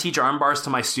 when I teach arm bars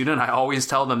to my student, I always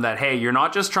tell them that, hey, you're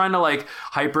not just trying to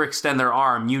hyperextend their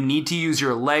arm. You need to use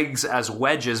your legs as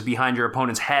wedges behind your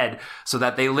opponent's head so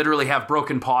that they literally have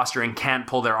broken posture and can't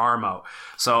pull their arm out.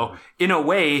 So in a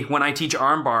way, when I teach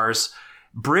arm bars,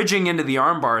 bridging into the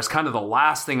armbar is kind of the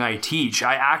last thing I teach.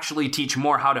 I actually teach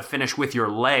more how to finish with your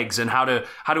legs and how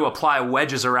to apply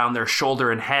wedges around their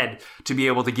shoulder and head to be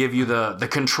able to give you the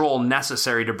control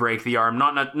necessary to break the arm,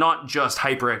 not just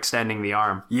hyperextending the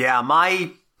arm. Yeah,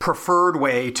 my preferred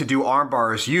way to do arm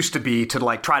bars used to be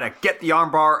to try to get the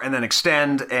arm bar and then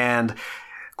extend, and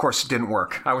of course, it didn't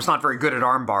work. I was not very good at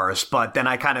arm bars, but then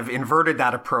I kind of inverted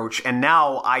that approach, and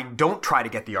now I don't try to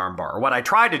get the arm bar. What I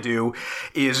try to do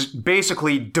is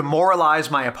basically demoralize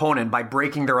my opponent by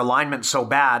breaking their alignment so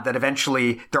bad that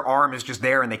eventually their arm is just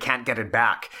there and they can't get it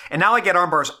back. And now I get arm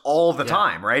bars all the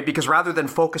time, right? Because rather than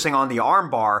focusing on the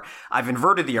arm bar, I've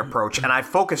inverted the approach, and I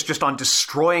focus just on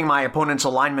destroying my opponent's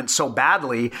alignment so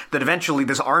badly that eventually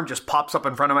this arm just pops up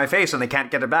in front of my face and they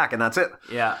can't get it back, and that's it.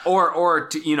 Yeah. Or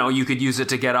you could use it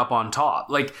to get up on top.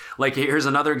 Like here's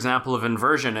another example of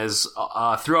inversion is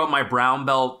throughout my brown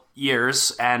belt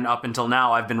years and up until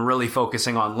now, I've been really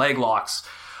focusing on leg locks.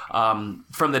 From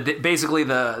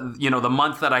the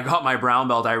month that I got my brown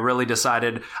belt, I really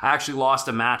decided. I actually lost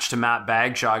a match to Matt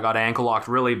Bagshaw. I got ankle locked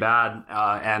really bad,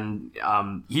 and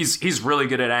he's really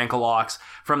good at ankle locks.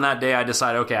 From that day, I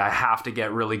decided, okay, I have to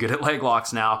get really good at leg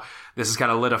locks now. This has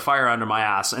kind of lit a fire under my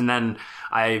ass. And then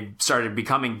I started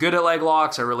becoming good at leg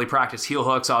locks. I really practiced heel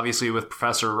hooks, obviously with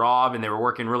Professor Rob, and they were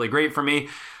working really great for me.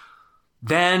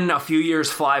 Then a few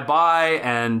years fly by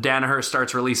and Danaher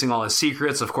starts releasing all his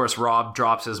secrets. Of course, Rob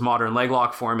drops his modern leg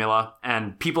lock formula,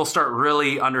 and people start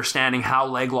really understanding how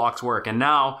leg locks work. And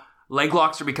now leg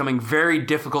locks are becoming very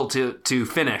difficult to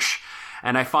finish.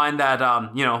 And I find that,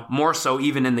 more so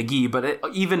even in the gi, but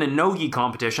even in no gi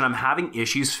competition, I'm having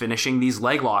issues finishing these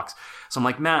leg locks. So I'm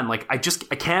like, man, like I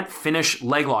can't finish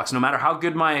leg locks. No matter how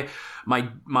good my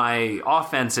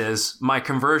offense is, my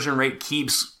conversion rate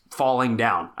keeps falling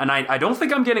down. And I don't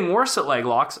think I'm getting worse at leg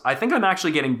locks. I think I'm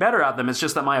actually getting better at them. It's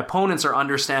just that my opponents are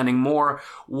understanding more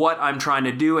what I'm trying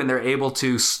to do, and they're able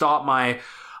to stop my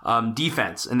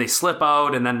defense, and they slip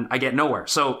out, and then I get nowhere.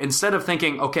 So instead of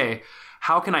thinking, okay,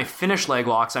 how can I finish leg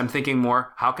locks? I'm thinking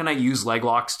more, how can I use leg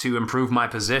locks to improve my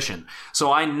position?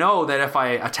 So I know that if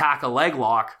I attack a leg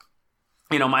lock,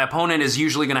 my opponent is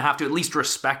usually going to have to at least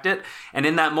respect it. And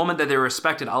in that moment that they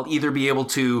respect it, I'll either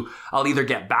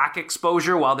get back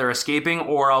exposure while they're escaping,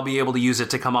 or I'll be able to use it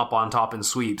to come up on top and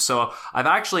sweep. So I've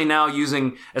actually now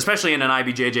using, especially in an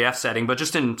IBJJF setting, but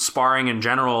just in sparring in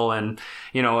general, and,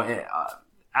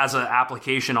 as an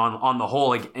application on the whole,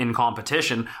 like in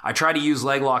competition, I try to use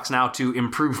leg locks now to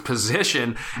improve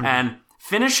position. And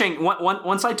finishing,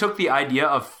 once I took the idea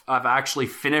of actually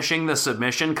finishing the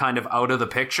submission kind of out of the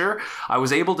picture, I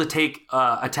was able to take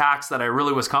attacks that I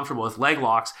really was comfortable with, leg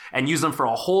locks, and use them for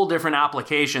a whole different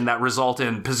application that result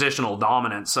in positional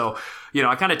dominance. So,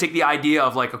 I kind of take the idea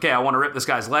of like, okay, I want to rip this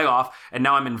guy's leg off, and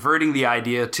now I'm inverting the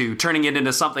idea to turning it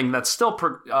into something that's still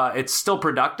it's still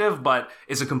productive, but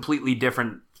is a completely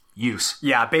different use.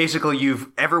 Yeah, basically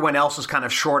everyone else has kind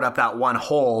of shored up that one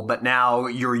hole, but now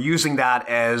you're using that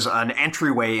as an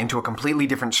entryway into a completely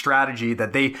different strategy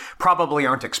that they probably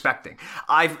aren't expecting.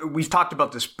 We've talked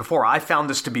about this before. I found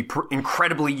this to be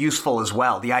incredibly useful as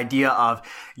well. The idea of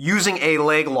using a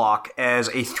leg lock as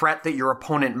a threat that your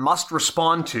opponent must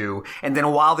respond to, and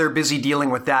then while they're busy dealing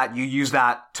with that, you use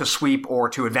that to sweep or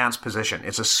to advance position.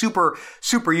 It's a super,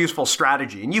 super useful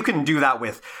strategy, and you can do that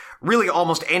with really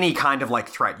almost any kind of like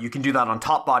threat. You can do that on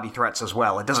top body threats as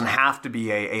well. It doesn't have to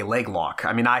be a leg lock.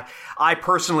 I mean, I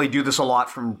personally do this a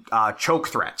lot from choke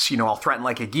threats. I'll threaten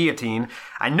like a guillotine.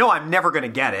 I know I'm never going to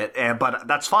get it, but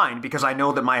that's fine because I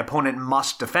know that my opponent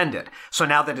must defend it. So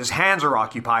now that his hands are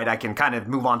occupied, I can kind of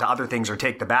move on to other things or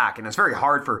take the back. And it's very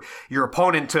hard for your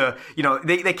opponent to,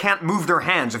 they can't move their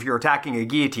hands if you're attacking a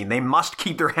guillotine. They must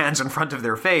keep their hands in front of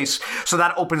their face. So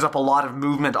that opens up a lot of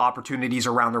movement opportunities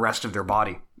around the rest of their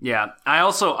body. Yeah, I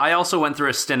also went through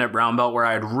a stint at brown belt where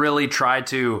I had really tried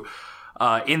to,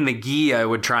 in the gi, I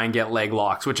would try and get leg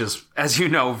locks, which is, as you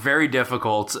know, very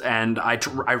difficult. And I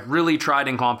really tried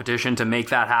in competition to make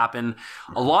that happen.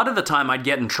 A lot of the time I'd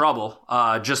get in trouble,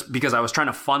 just because I was trying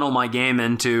to funnel my game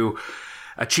into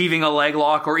achieving a leg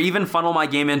lock, or even funnel my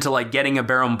game into like getting a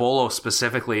berimbolo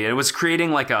specifically. It was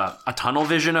creating like a tunnel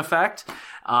vision effect.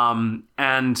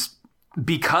 And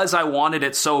because I wanted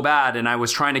it so bad and I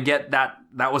was trying to get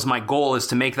that was my goal, is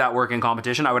to make that work in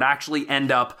competition, I would actually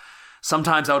end up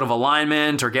sometimes out of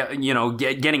alignment or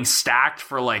getting stacked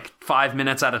for like 5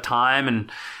 minutes at a time, and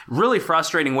really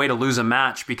frustrating way to lose a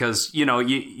match because,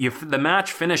 the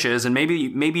match finishes and maybe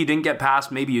you didn't get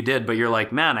past, maybe you did, but you're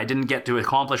like, man, I didn't get to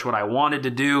accomplish what I wanted to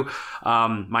do.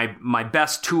 My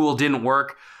best tool didn't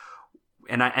work.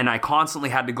 And I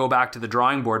constantly had to go back to the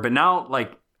drawing board. But now,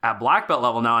 like, at black belt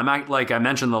level now, like I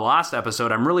mentioned in the last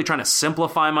episode, I'm really trying to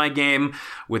simplify my game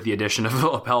with the addition of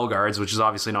lapel guards, which is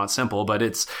obviously not simple, but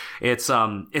it's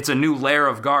a new layer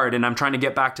of guard, and I'm trying to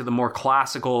get back to the more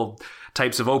classical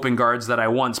types of open guards that I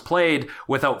once played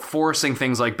without forcing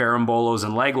things like berimbolos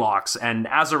and leg locks. And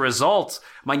as a result,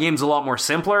 my game's a lot more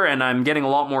simpler, and I'm getting a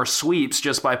lot more sweeps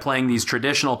just by playing these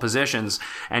traditional positions,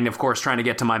 and of course trying to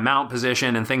get to my mount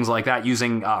position and things like that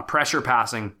using pressure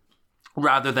passing,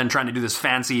 rather than trying to do this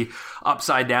fancy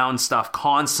upside down stuff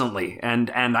constantly. And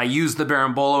I use the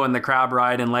berimbolo and the crab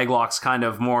ride and leg locks kind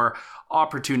of more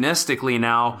opportunistically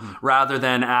now, rather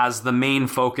than as the main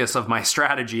focus of my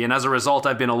strategy. And as a result,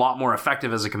 I've been a lot more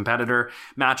effective as a competitor.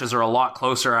 Matches are a lot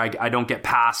closer. I don't get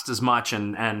passed as much,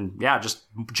 and yeah, just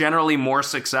generally more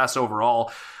success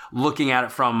overall, looking at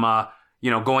it from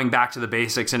going back to the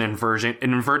basics and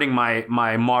inverting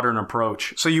my modern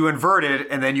approach. So you invert it,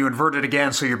 and then you invert it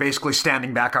again, so you're basically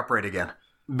standing back upright again.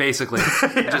 Basically.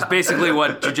 Just basically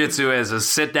what jiu-jitsu is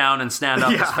sit down and stand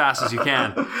up as fast as you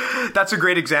can. That's a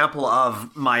great example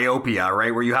of myopia,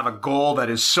 right? Where you have a goal that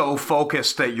is so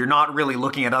focused that you're not really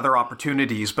looking at other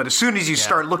opportunities. But as soon as you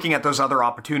start looking at those other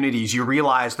opportunities, you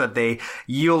realize that they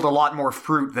yield a lot more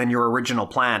fruit than your original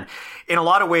plan. In a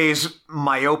lot of ways,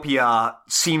 myopia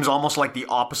seems almost like the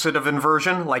opposite of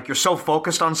inversion. Like you're so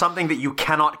focused on something that you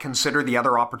cannot consider the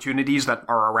other opportunities that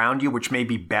are around you, which may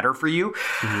be better for you.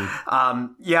 Mm-hmm.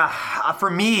 For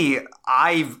me,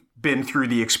 I've been through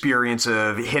the experience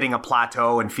of hitting a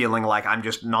plateau and feeling like I'm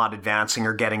just not advancing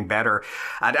or getting better.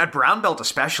 At brown belt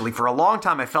especially, for a long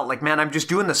time I felt like, man, I'm just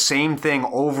doing the same thing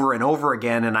over and over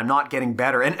again and I'm not getting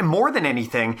better. And more than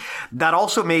anything, that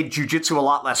also made jiu-jitsu a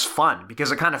lot less fun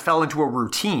because it kind of fell into a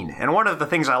routine. And one of the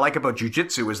things I like about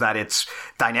jiu-jitsu is that it's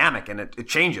dynamic and it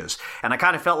changes. And I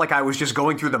kind of felt like I was just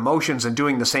going through the motions and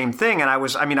doing the same thing. And I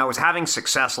was having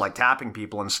success like tapping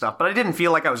people and stuff, but I didn't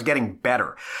feel like I was getting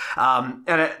better.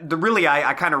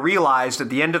 I kind of realized at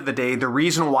the end of the day, the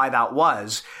reason why that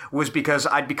was because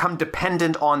I'd become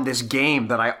dependent on this game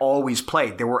that I always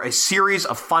played. There were a series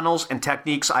of funnels and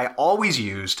techniques I always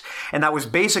used, and that was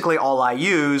basically all I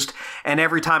used. And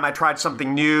every time I tried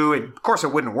something new, of course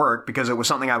it wouldn't work because it was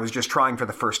something I was just trying for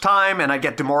the first time, and I'd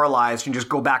get demoralized and just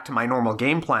go back to my normal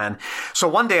game plan. So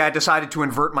one day I decided to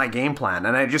invert my game plan,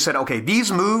 and I just said, okay,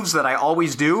 these moves that I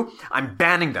always do, I'm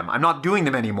banning them. I'm not doing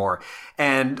them anymore.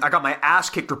 And I got my ass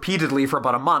kicked repeatedly for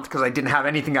about a month because I didn't have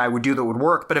anything I would do that would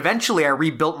work. But eventually I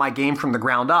rebuilt my game from the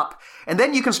ground up. And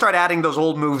then you can start adding those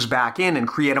old moves back in and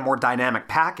create a more dynamic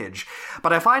package.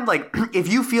 But I find like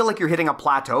if you feel like you're hitting a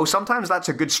plateau, sometimes that's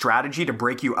a good strategy to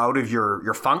break you out of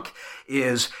your funk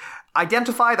is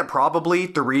identify that probably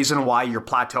the reason why you're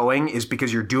plateauing is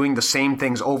because you're doing the same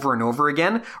things over and over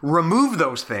again. Remove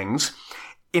those things.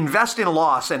 Invest in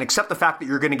loss and accept the fact that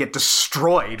you're going to get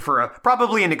destroyed for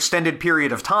probably an extended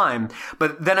period of time,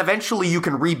 but then eventually you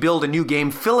can rebuild a new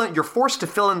game. You're forced to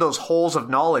fill in those holes of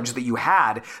knowledge that you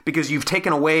had because you've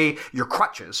taken away your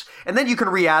crutches, and then you can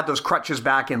re-add those crutches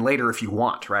back in later if you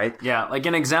want, right? Yeah, like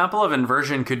an example of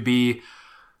inversion could be,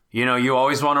 you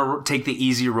always want to take the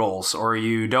easy rolls, or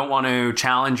you don't want to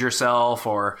challenge yourself,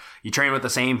 or you train with the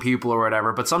same people or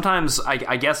whatever. But sometimes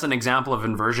I guess an example of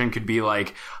inversion could be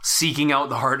like seeking out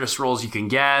the hardest rolls you can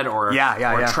get, or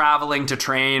traveling to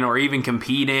train, or even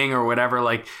competing or whatever.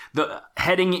 Like the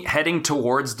heading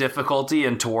towards difficulty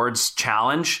and towards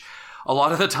challenge a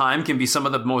lot of the time can be some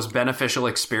of the most beneficial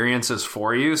experiences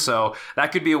for you. So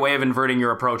that could be a way of inverting your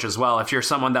approach as well. If you're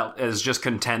someone that is just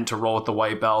content to roll with the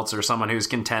white belts, or someone who's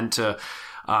content to,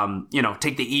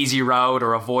 take the easy route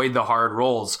or avoid the hard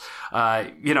rolls,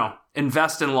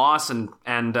 invest in loss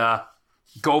and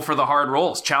go for the hard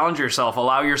rolls. Challenge yourself.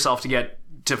 Allow yourself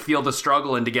to feel the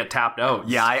struggle and to get tapped out.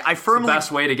 Yeah, I firmly... It's the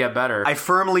best way to get better. I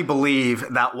firmly believe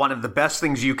that one of the best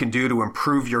things you can do to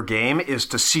improve your game is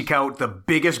to seek out the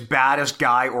biggest, baddest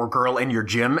guy or girl in your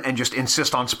gym and just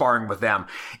insist on sparring with them.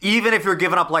 Even if you're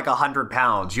giving up like 100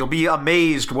 pounds, you'll be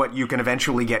amazed what you can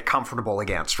eventually get comfortable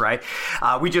against, right?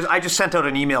 I just sent out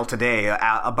an email today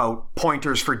about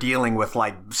pointers for dealing with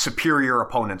like superior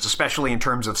opponents, especially in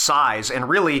terms of size. And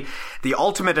really, the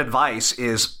ultimate advice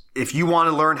is, if you want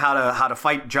to learn how to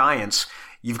fight giants,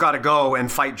 you've got to go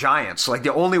and fight giants. Like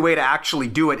the only way to actually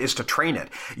do it is to train it.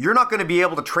 You're not going to be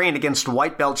able to train against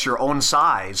white belts your own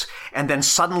size and then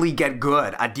suddenly get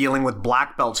good at dealing with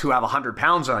black belts who have 100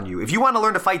 pounds on you. If you want to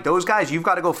learn to fight those guys, you've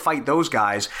got to go fight those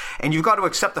guys, and you've got to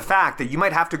accept the fact that you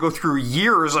might have to go through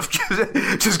years of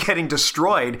just getting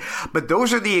destroyed. But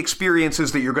those are the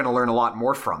experiences that you're going to learn a lot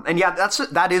more from. And yeah,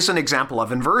 that is an example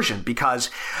of inversion, because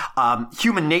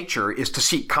human nature is to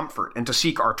seek comfort and to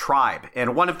seek our tribe.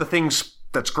 And one of the things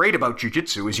that's great about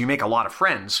jiu-jitsu is you make a lot of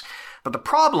friends. But the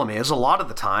problem is, a lot of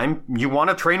the time, you want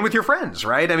to train with your friends,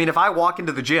 right? I mean, if I walk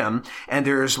into the gym and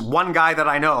there's one guy that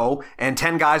I know and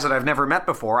 10 guys that I've never met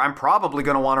before, I'm probably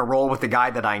going to want to roll with the guy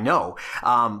that I know.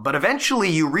 But eventually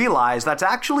you realize that's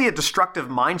actually a destructive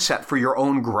mindset for your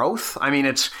own growth. I mean,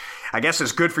 I guess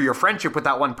it's good for your friendship with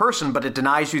that one person, but it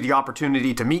denies you the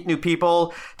opportunity to meet new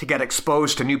people, to get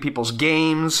exposed to new people's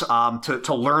games,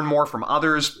 to learn more from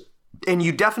others. And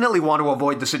you definitely want to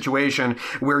avoid the situation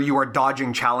where you are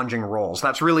dodging challenging roles.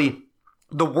 That's really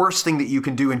the worst thing that you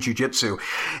can do in jiu-jitsu.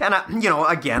 And,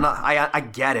 I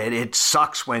get it. It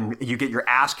sucks when you get your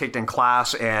ass kicked in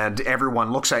class and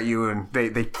everyone looks at you and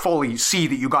they fully see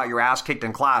that you got your ass kicked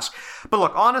in class. But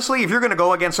look, honestly, if you're going to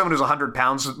go against someone who's 100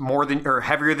 pounds more than or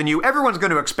heavier than you, everyone's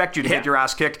going to expect you to get your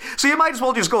ass kicked. So you might as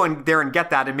well just go in there and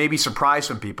get that and maybe surprise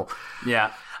some people.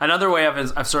 Yeah. Another way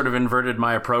I've sort of inverted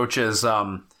my approach is,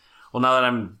 well, now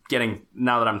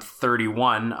that I'm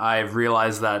 31, I've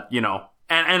realized that,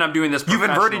 and I'm doing this professionally.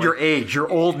 You've inverted your age.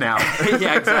 You're old now.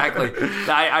 Yeah, exactly.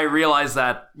 I realize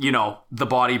that, the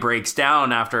body breaks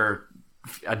down after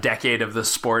a decade of this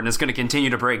sport, and it's going to continue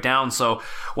to break down. So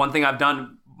one thing I've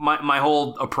done, my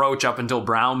whole approach up until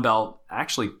brown belt,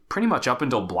 actually pretty much up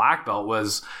until black belt,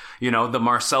 was, the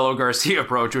Marcelo Garcia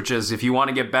approach, which is, if you want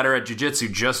to get better at jiu-jitsu,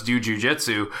 just do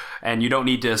jiu-jitsu, and you don't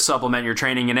need to supplement your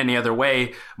training in any other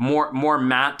way. More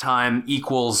mat time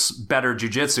equals better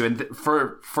jiu-jitsu. And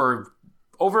for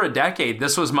over a decade,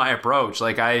 this was my approach.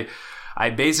 Like I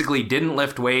basically didn't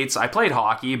lift weights. I played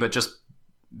hockey, but just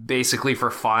basically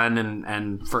for fun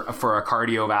and for a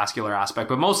cardiovascular aspect,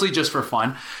 but mostly just for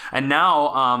fun. And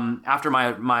now, after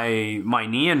my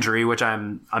knee injury, which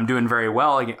I'm doing very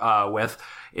well with,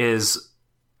 is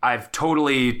I've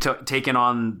totally taken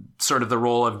on sort of the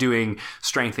role of doing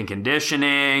strength and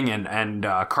conditioning and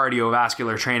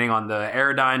cardiovascular training on the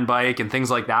Airdyne bike and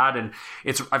things like that. And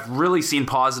I've really seen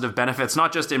positive benefits,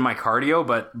 not just in my cardio,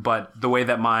 but the way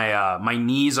that my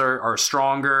knees are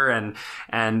stronger. And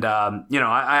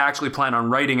I actually plan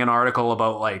on writing an article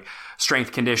about like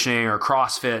strength conditioning or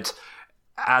CrossFit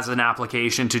as an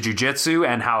application to jiu-jitsu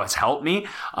and how it's helped me.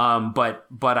 But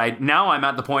I'm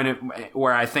at the point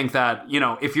where I think that,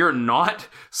 if you're not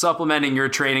supplementing your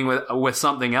training with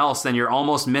something else, then you're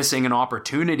almost missing an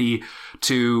opportunity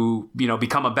to,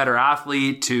 become a better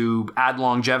athlete, to add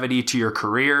longevity to your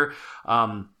career.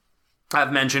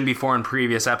 I've mentioned before in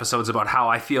previous episodes about how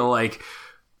I feel like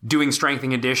doing strength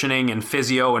and conditioning and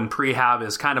physio and prehab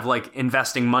is kind of like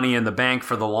investing money in the bank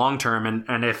for the long term.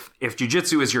 And if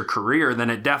jiu-jitsu is your career, then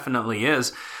it definitely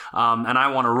is. And I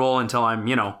want to roll until I'm,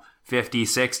 50,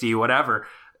 60, whatever.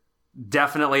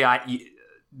 Definitely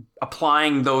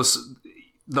applying those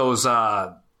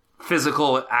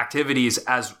physical activities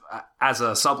as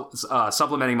a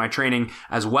supplementing my training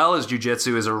as well as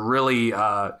jiu-jitsu is a really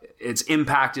it's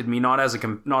impacted me not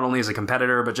only as a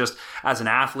competitor but just as an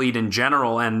athlete in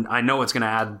general, and I know it's going to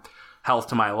add health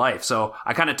to my life. So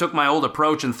I kind of took my old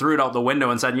approach and threw it out the window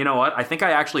and said, you know what, I think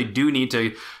I actually do need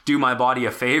to do my body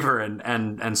a favor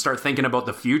and start thinking about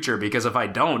the future, because if I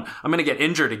don't, I'm going to get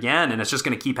injured again, and it's just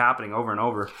going to keep happening over and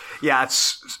over. Yeah,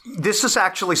 this is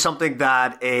actually something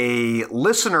that a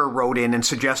listener wrote in and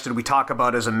suggested we talk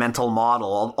about as a mental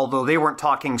model, although they weren't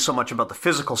talking so much about the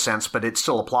physical sense, but it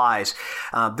still applies.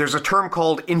 There's a term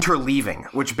called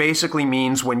interleaving, which basically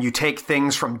means when you take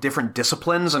things from different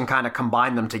disciplines and kind of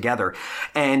combine them together.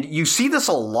 And you see this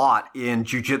a lot in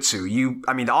jiu-jitsu.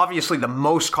 Obviously the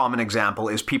most common example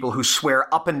is people who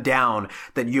swear up and down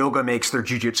that yoga makes their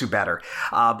jiu-jitsu better.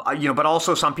 But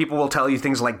also some people will tell you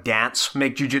things like dance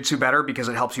make jiu-jitsu better because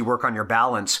it helps you work on your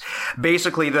balance.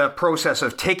 Basically, the process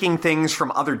of taking things from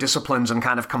other disciplines and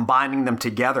kind of combining them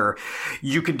together,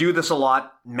 you can do this a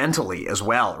lot mentally as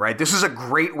well, right? This is a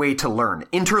great way to learn.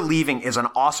 Interleaving is an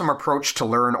awesome approach to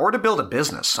learn or to build a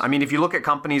business. I mean, if you look at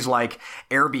companies like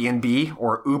Airbnb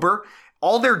or Uber,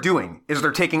 all they're doing is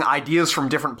they're taking ideas from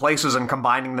different places and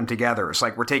combining them together. It's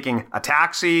like we're taking a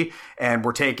taxi and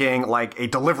we're taking like a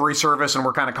delivery service and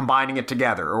we're kind of combining it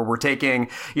together. Or we're taking,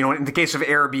 in the case of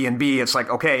Airbnb, it's like,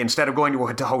 okay, instead of going to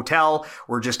a hotel,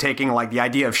 we're just taking like the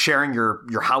idea of sharing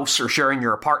your house or sharing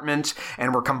your apartment,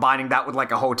 and we're combining that with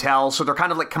like a hotel. So they're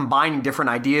kind of like combining different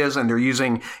ideas, and they're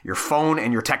using your phone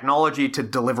and your technology to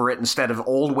deliver it instead of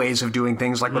old ways of doing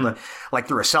things like like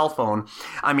through a cell phone.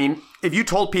 I mean, if you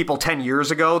told people 10 years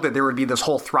ago that there would be this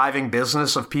whole thriving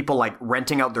business of people like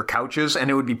renting out their couches and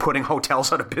it would be putting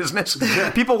hotels out of business,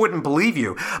 people wouldn't believe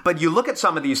you. But you look at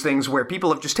some of these things where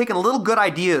people have just taken little good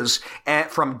ideas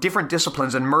from different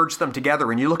disciplines and merged them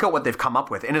together, and you look at what they've come up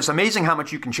with, and it's amazing how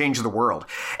much you can change the world.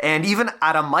 And even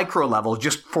at a micro level,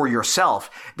 just for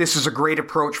yourself, this is a great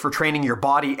approach for training your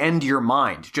body and your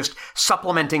mind, just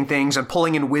supplementing things and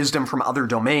pulling in wisdom from other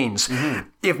domains. Mm-hmm.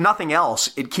 If nothing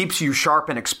else, it keeps you sharp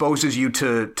and exposes you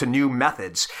to new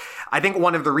methods. I think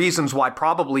one of the reasons why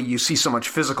probably you see so much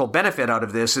physical benefit out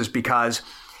of this is because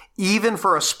even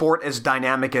for a sport as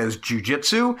dynamic as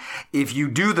jiu-jitsu, if you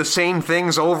do the same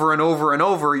things over and over and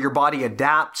over, your body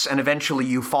adapts and eventually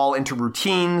you fall into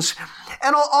routines.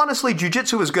 And honestly,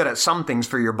 jiu-jitsu is good at some things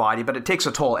for your body, but it takes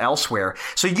a toll elsewhere.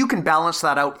 So you can balance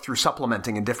that out through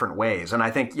supplementing in different ways. And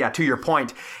I think, to your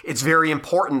point, it's very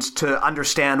important to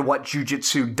understand what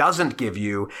jiu-jitsu doesn't give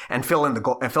you and fill in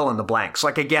the blanks.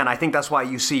 Like, again, I think that's why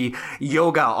you see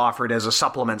yoga offered as a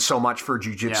supplement so much for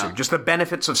jiu-jitsu. Yeah. Just the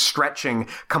benefits of stretching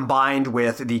combined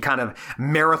with the kind of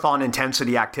marathon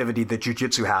intensity activity that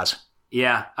jiu-jitsu has.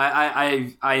 Yeah,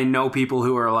 I know people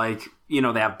who are like, they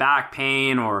have back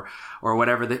pain or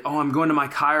whatever. I'm going to my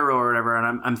chiro or whatever.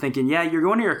 And I'm thinking, yeah, you're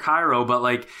going to your chiro, but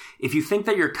like, if you think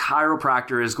that your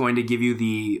chiropractor is going to give you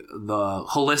the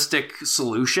holistic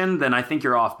solution, then I think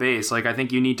you're off base. Like, I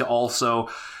think you need to also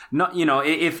not, you know,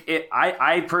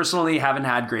 I personally haven't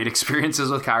had great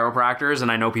experiences with chiropractors,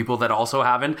 and I know people that also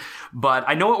haven't, but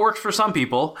I know it works for some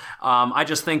people. I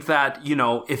just think that, you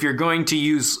know, if you're going to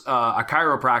use a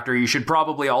chiropractor, you should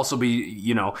probably also be,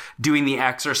 you know, doing the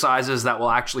exercises that will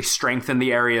actually strengthen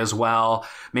the area as well,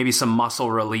 maybe some muscle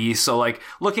release. So like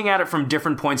looking at it from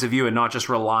different points of view and not just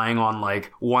relying on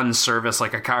like one service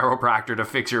like a chiropractor to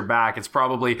fix your back. It's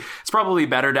probably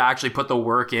better to actually put the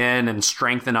work in and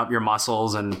strengthen up your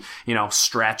muscles and, you know,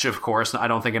 stretch, of course. I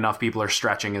don't think enough people are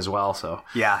stretching as well. So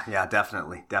yeah,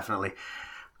 definitely.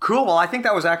 Cool. Well, I think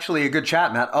that was actually a good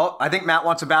chat, Matt. Oh, I think Matt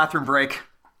wants a bathroom break.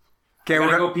 Okay, we're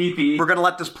gonna go pee-pee. We're gonna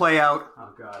let this play out.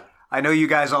 Oh God. I know you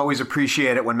guys always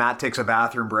appreciate it when Matt takes a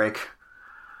bathroom break.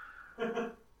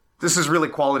 This is really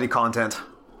quality content.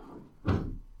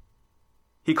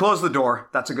 He closed the door.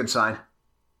 That's a good sign.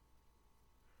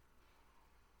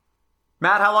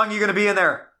 Matt, how long are you going to be in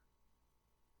there?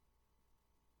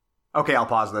 Okay, I'll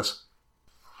pause this.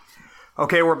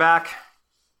 Okay, we're back.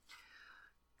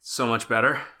 So much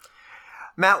better.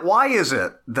 Matt, why is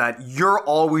it that you're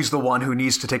always the one who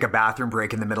needs to take a bathroom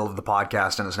break in the middle of the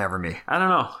podcast and it's never me? I don't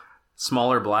know.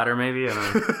 Smaller bladder, maybe? I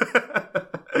don't know.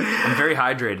 I'm very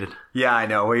hydrated. Yeah, I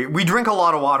know. We drink a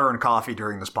lot of water and coffee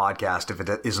during this podcast, if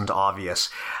it isn't obvious.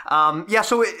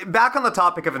 So back on the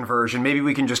topic of inversion, maybe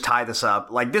we can just tie this up.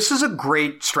 Like, this is a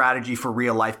great strategy for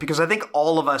real life because I think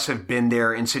all of us have been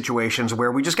there in situations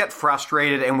where we just get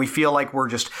frustrated and we feel like we're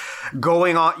just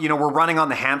going on, you know, we're running on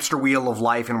the hamster wheel of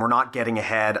life and we're not getting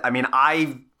ahead. I mean,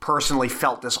 I personally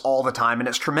felt this all the time and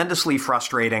it's tremendously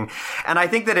frustrating. And I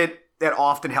think that it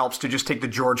often helps to just take the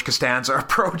George Costanza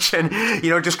approach and, you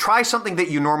know, just try something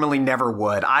that you normally never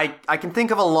would. I can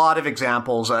think of a lot of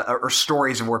examples or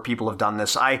stories of where people have done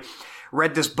this. I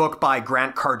read this book by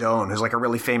Grant Cardone, who's like a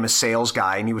really famous sales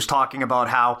guy, and he was talking about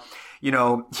how, you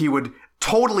know, he would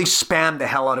totally spam the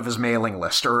hell out of his mailing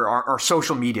list or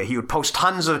social media. He would post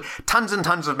tons and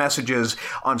tons of messages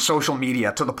on social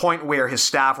media to the point where his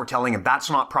staff were telling him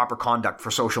that's not proper conduct for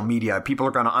social media. People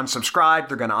are going to unsubscribe.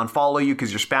 They're going to unfollow you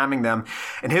because you're spamming them.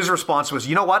 And his response was,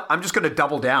 you know what? I'm just going to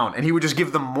double down. And he would just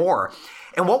give them more.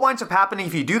 And what winds up happening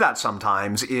if you do that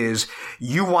sometimes is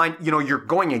you're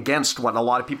going against what a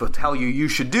lot of people tell you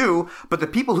should do, but the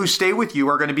people who stay with you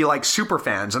are going to be like super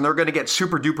fans and they're going to get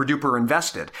super duper duper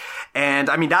invested. And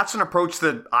I mean, that's an approach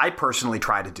that I personally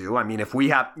try to do. I mean, if we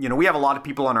have a lot of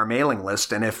people on our mailing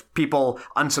list, and if people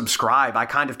unsubscribe, I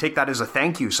kind of take that as a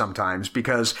thank you sometimes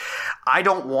because I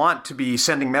don't want to be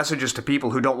sending messages to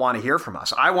people who don't want to hear from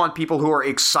us. I want people who are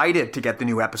excited to get the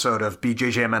new episode of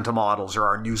BJJ Mental Models or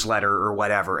our newsletter or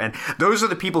whatever. And those are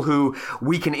the people who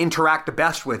we can interact the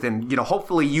best with. And, you know,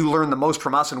 hopefully you learn the most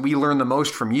from us and we learn the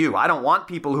most from you. I don't want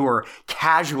people who are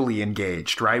casually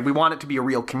engaged, right? We want it to be a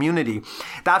real community.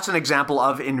 That's an example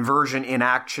of inversion in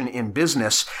action in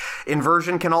business.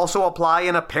 Inversion can also apply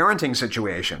in a parenting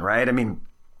situation, right? I mean,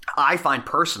 I find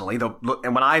personally,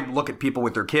 and when I look at people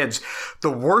with their kids,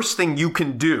 the worst thing you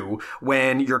can do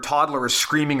when your toddler is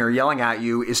screaming or yelling at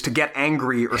you is to get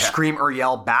angry or scream or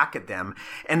yell back at them.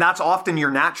 And that's often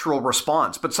your natural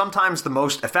response. But sometimes the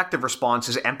most effective response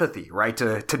is empathy, right?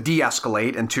 To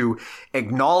de-escalate and to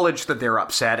acknowledge that they're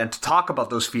upset and to talk about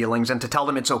those feelings and to tell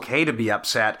them it's okay to be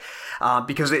upset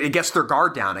because it gets their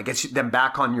guard down. It gets them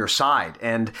back on your side.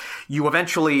 And you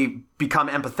eventually become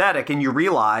empathetic and you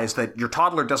realize that your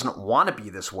toddler doesn't want to be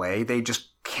this way. They just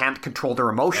can't control their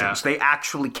emotions. Yeah. They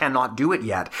actually cannot do it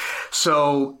yet.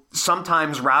 So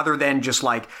sometimes rather than just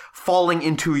like falling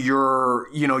into your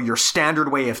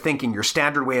standard way of thinking, your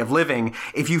standard way of living,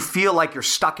 if you feel like you're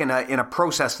stuck in a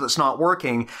process that's not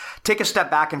working, take a step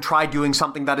back and try doing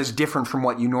something that is different from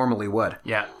what you normally would.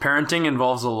 Yeah. Parenting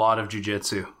involves a lot of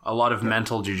jujitsu, a lot of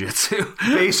mental jujitsu.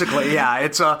 Basically, yeah.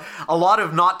 It's a lot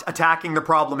of not attacking the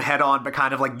problem head on, but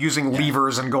kind of like using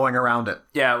levers and going around it.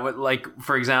 Yeah. Like,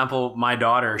 for example, my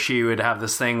daughter, she would have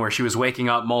this thing where she was waking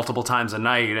up multiple times a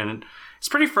night, and it's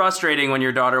pretty frustrating when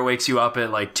your daughter wakes you up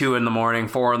at like 2 a.m,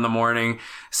 4 a.m,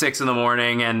 6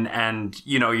 a.m, and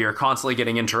you know, you're constantly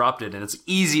getting interrupted, and it's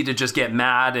easy to just get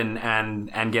mad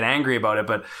and get angry about it.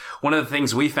 But one of the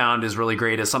things we found is really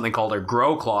great is something called a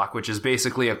grow clock, which is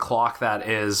basically a clock that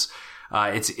is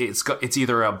it's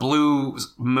either a blue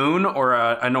moon or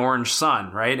an orange sun,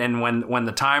 right? And when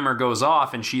the timer goes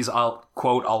off and she's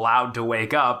quote allowed to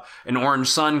wake up, an orange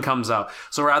sun comes up.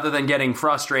 So rather than getting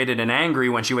frustrated and angry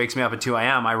when she wakes me up at 2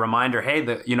 a.m, I remind her, hey,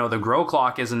 the grow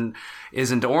clock isn't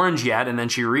orange yet, and then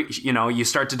you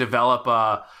start to develop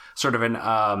a sort of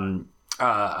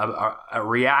a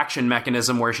reaction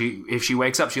mechanism where if she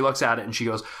wakes up, she looks at it and she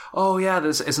goes, "Oh yeah,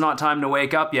 it's not time to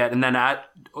wake up yet." And then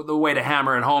the way to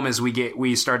hammer it home is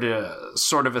we started to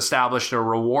sort of establish a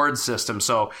reward system.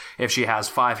 So if she has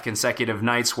 5 consecutive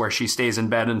nights where she stays in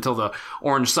bed until the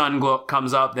orange sun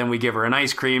comes up, then we give her an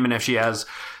ice cream. And if she has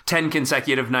 10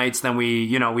 consecutive nights, then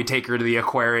we take her to the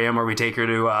aquarium, or we take her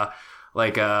to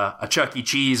a Chuck E.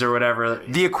 Cheese or whatever.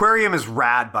 The aquarium is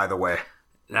rad, by the way.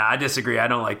 Nah, I disagree. I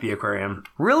don't like the aquarium.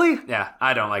 Really? Yeah,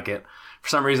 I don't like it. For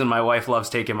some reason, my wife loves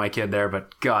taking my kid there,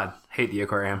 but God, hate the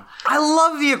aquarium. I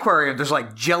love the aquarium. There's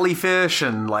like jellyfish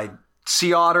and like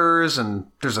sea otters, and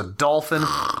there's a dolphin.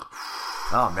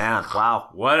 Oh man, wow.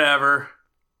 Whatever.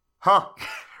 Huh.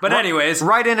 But anyways.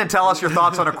 Write in and tell us your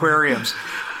thoughts on aquariums.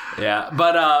 Yeah,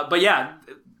 but yeah,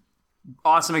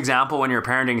 awesome example when you're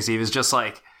parenting, Steve, is just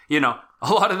like,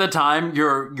 a lot of the time,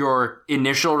 your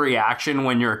initial reaction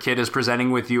when your kid is presenting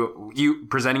you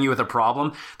with a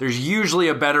problem, there's usually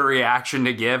a better reaction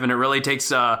to give, and it really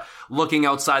takes looking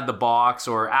outside the box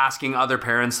or asking other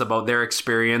parents about their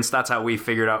experience. That's how we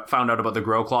found out about the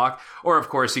Grow Clock. Or of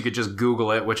course, you could just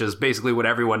Google it, which is basically what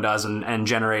everyone does, and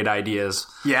generate ideas.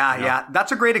 Yeah.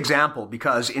 That's a great example,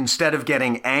 because instead of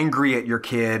getting angry at your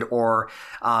kid or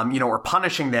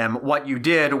punishing them, what you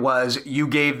did was you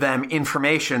gave them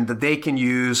information that they can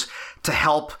use to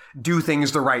help do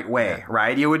things the right way,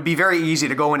 right? It would be very easy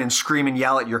to go in and scream and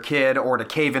yell at your kid or to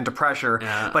cave into pressure,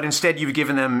 but instead you've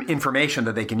given them information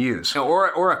that they can use.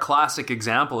 Or a classic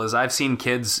example is I've seen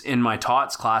kids in my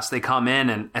TOTS class, they come in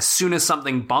and as soon as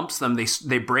something bumps them,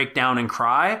 they break down and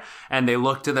cry and they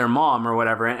look to their mom or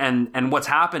whatever. And what's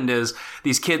happened is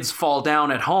these kids fall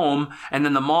down at home and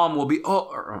then the mom will be,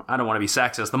 I don't want to be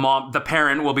sexist. The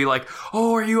parent will be like,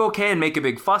 "Oh, are you okay?" and make a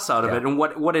big fuss out of it. And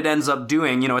what it ends up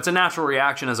doing, it's a natural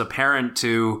reaction as a parent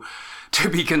to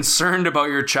be concerned about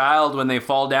your child when they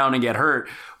fall down and get hurt.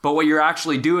 But what you're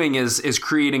actually doing is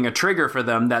creating a trigger for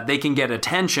them that they can get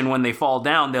attention when they fall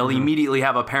down. They'll immediately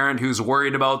have a parent who's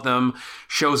worried about them,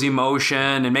 shows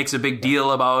emotion and makes a big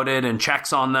deal about it and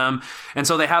checks on them. And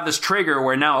so they have this trigger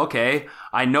where now, okay,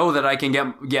 I know that I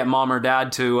can get mom or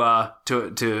dad to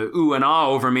ooh and ah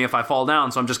over me if I fall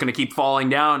down. So I'm just going to keep falling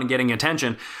down and getting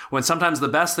attention. When sometimes the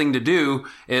best thing to do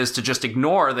is to just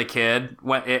ignore the kid.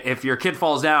 If your kid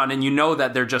falls down and you know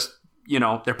that they're just,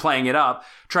 they're playing it up,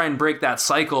 try and break that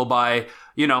cycle by,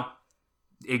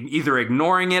 either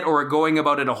ignoring it or going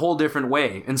about it a whole different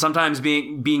way. And sometimes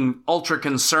being ultra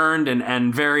concerned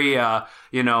and very,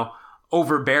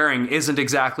 overbearing isn't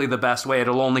exactly the best way.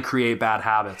 It'll only create bad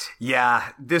habits. Yeah,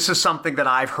 this is something that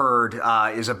I've heard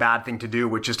is a bad thing to do,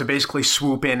 which is to basically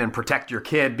swoop in and protect your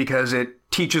kid, because it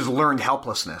teaches learned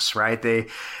helplessness, right? They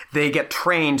get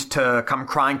trained to come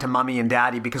crying to mommy and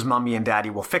daddy because mommy and daddy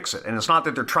will fix it. And it's not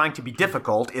that they're trying to be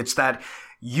difficult, it's that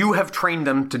you have trained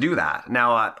them to do that.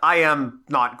 Now, I am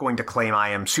not going to claim I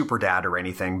am super dad or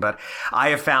anything, but I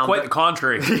have found quite the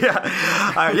contrary.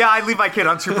 I leave my kid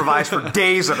unsupervised for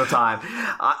days at a time.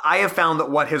 I have found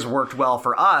that what has worked well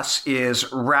for us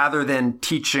is rather than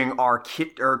teaching our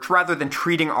kid, or rather than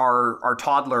treating our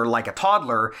toddler like a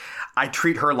toddler, I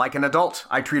treat her like an adult.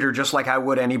 I treat her just like I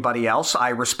would anybody else. I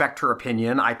respect her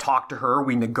opinion. I talk to her.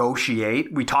 We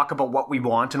negotiate. We talk about what we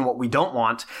want and what we don't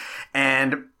want.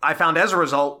 And I found as a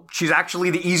result, she's actually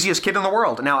the easiest kid in the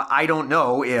world. Now, I don't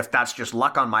know if that's just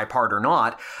luck on my part or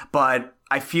not, but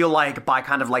I feel like by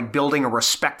kind of like building a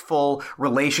respectful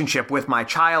relationship with my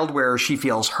child where she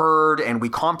feels heard and we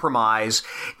compromise,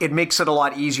 it makes it a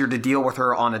lot easier to deal with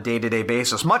her on a day-to-day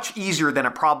basis. Much easier than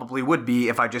it probably would be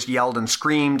if I just yelled and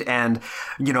screamed and,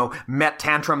 met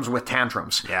tantrums with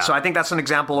tantrums. Yeah. So I think that's an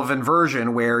example of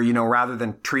inversion where, rather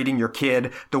than treating your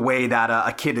kid the way that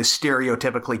a kid is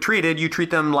stereotypically treated, you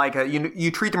treat them like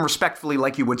you treat them respectfully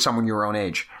like you would someone your own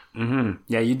age. Mm-hmm.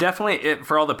 Yeah, you definitely,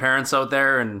 for all the parents out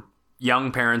there and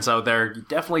young parents out there, you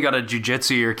definitely got to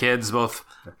jujitsu your kids, both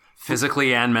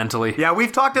physically and mentally. Yeah,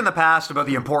 we've talked in the past about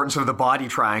the importance of the body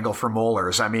triangle for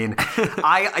molars. I mean,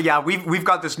 we've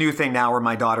got this new thing now where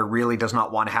my daughter really does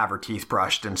not want to have her teeth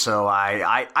brushed, and so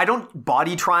I don't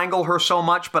body triangle her so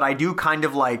much, but I do kind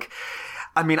of like,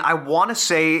 I want to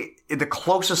say the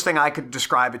closest thing I could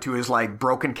describe it to is like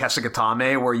broken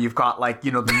Kesugatame, where you've got like,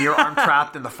 the near arm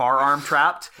trapped and the far arm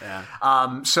trapped.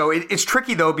 Yeah. So it's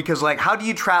tricky though, because like, how do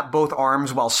you trap both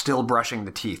arms while still brushing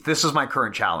the teeth? This is my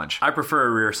current challenge. I prefer a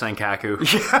rear senkaku.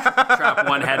 Trap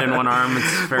one head and one arm.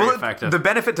 It's very effective. The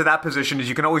benefit to that position is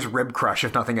you can always rib crush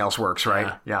if nothing else works,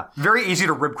 right? Yeah. Very easy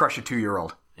to rib crush a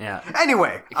 2-year-old. Yeah.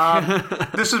 Anyway,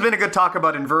 this has been a good talk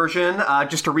about inversion.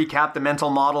 Just to recap the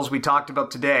mental models we talked about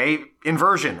today.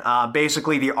 Inversion,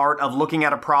 basically the art of looking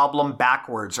at a problem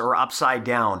backwards or upside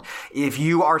down. If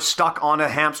you are stuck on a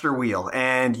hamster wheel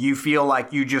and you feel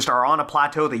like you just are on a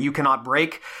plateau that you cannot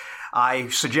break, I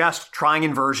suggest trying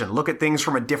inversion. Look at things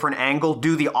from a different angle.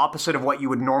 Do the opposite of what you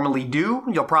would normally do.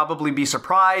 You'll probably be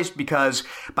surprised because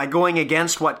by going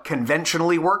against what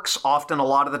conventionally works, often a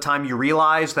lot of the time you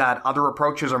realize that other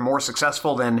approaches are more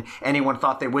successful than anyone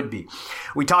thought they would be.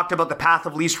 We talked about the path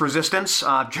of least resistance.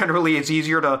 Generally, it's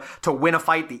easier to win a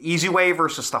fight the easy way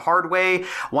versus the hard way.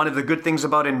 One of the good things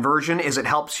about inversion is it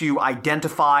helps you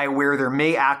identify where there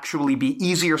may actually be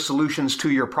easier solutions to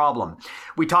your problem.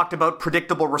 We talked about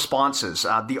predictable responses,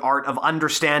 the art of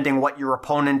understanding what your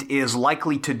opponent is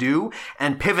likely to do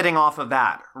and pivoting off of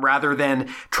that rather than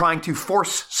trying to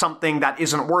force something that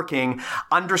isn't working,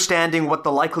 understanding what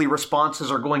the likely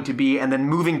responses are going to be and then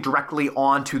moving directly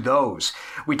on to those.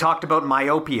 We talked about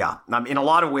myopia. In a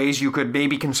lot of ways, you could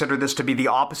maybe consider this to be the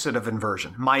opposite of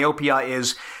inversion. Myopia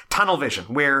is tunnel vision,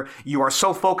 where you are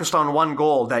so focused on one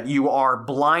goal that you are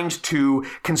blind to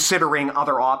considering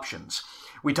other options.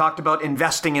 We talked about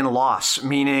investing in loss,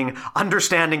 meaning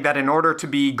understanding that in order to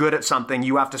be good at something,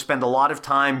 you have to spend a lot of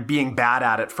time being bad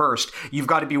at it first. You've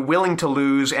got to be willing to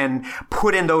lose and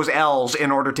put in those L's in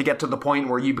order to get to the point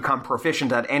where you become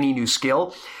proficient at any new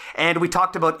skill. And we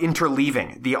talked about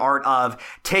interleaving, the art of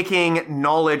taking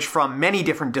knowledge from many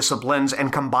different disciplines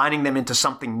and combining them into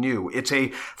something new. It's a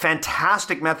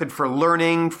fantastic method for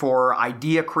learning, for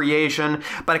idea creation,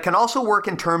 but it can also work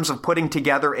in terms of putting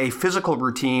together a physical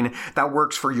routine that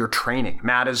works for your training.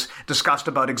 Matt has discussed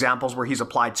about examples where he's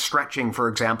applied stretching, for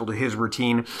example, to his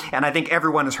routine. And I think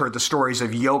everyone has heard the stories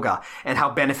of yoga and how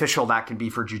beneficial that can be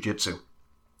for jiu-jitsu.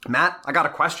 Matt, I got a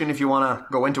question if you want to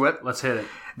go into it. Let's hit it.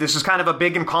 This is kind of a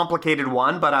big and complicated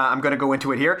one, but I'm going to go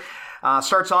into it here.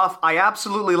 Starts off, I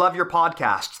absolutely love your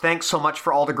podcast. Thanks so much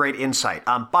for all the great insight.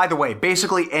 By the way,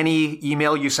 basically any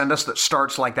email you send us that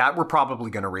starts like that, we're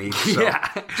probably going to read. So yeah,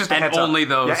 just a and heads only up.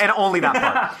 those. Yeah, and only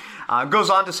that part. Goes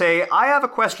on to say, I have a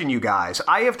question, you guys.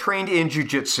 I have trained in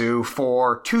jiu-jitsu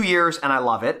for 2 years and I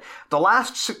love it.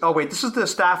 Oh wait, this is the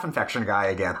staph infection guy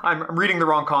again. I'm reading the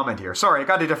wrong comment here. Sorry, I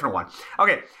got a different one.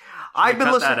 Okay. I've been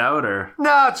listening. Cut that out, or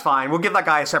no, it's fine. We'll give that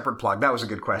guy a separate plug. That was a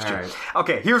good question. All right.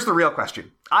 Okay, here's the real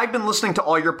question. I've been listening to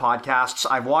all your podcasts.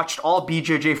 I've watched all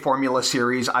BJJ Formula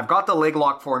series. I've got the Leg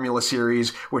Lock Formula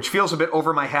series, which feels a bit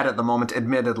over my head at the moment,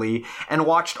 admittedly, and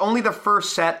watched only the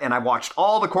first set, and I watched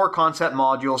all the core concept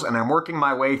modules, and I'm working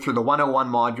my way through the 101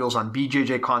 modules on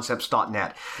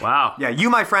bjjconcepts.net. Wow. Yeah, you,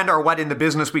 my friend, are what in the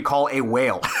business we call a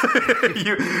whale.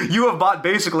 you have bought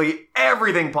basically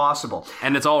everything possible.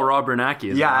 And it's all Rob Bernacki,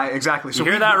 isn't Yeah, it? exactly. So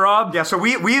You hear that, Rob? Yeah, so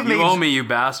we have made... You owe me, you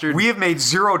bastard. We have made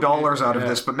 $0 out of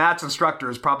this, but Matt's instructor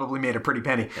has probably made a pretty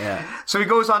penny. Yeah. So he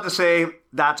goes on to say,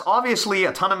 that's obviously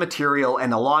a ton of material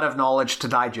and a lot of knowledge to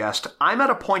digest. I'm at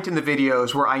a point in the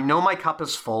videos where I know my cup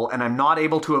is full and I'm not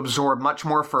able to absorb much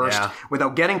more first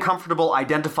without getting comfortable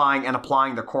identifying and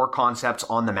applying the core concepts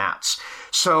on the mats.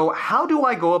 So how do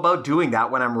I go about doing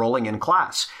that when I'm rolling in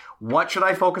class? What should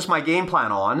I focus my game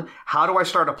plan on? How do I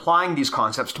start applying these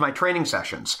concepts to my training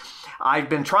sessions? I've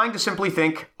been trying to simply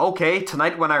think, okay,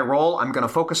 tonight when I roll, I'm going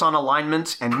to focus on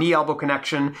alignment and knee-elbow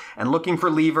connection and looking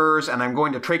for levers, and I'm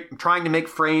going to trying to make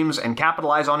frames and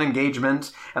capitalize on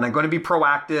engagement, and I'm going to be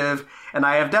proactive. And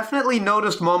I have definitely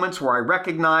noticed moments where I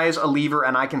recognize a lever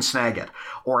and I can snag it,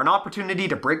 or an opportunity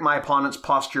to break my opponent's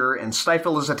posture and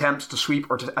stifle his attempts to sweep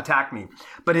or to attack me.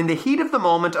 But in the heat of the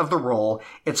moment of the roll,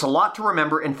 it's a lot to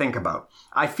remember and think about.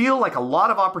 I feel like a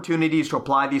lot of opportunities to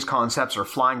apply these concepts are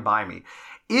flying by me.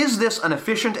 Is this an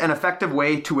efficient and effective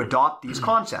way to adopt these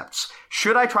concepts?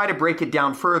 Should I try to break it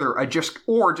down further or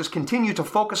just continue to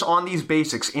focus on these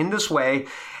basics in this way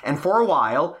and for a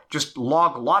while just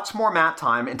log lots more mat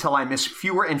time until I miss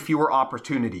fewer and fewer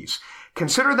opportunities?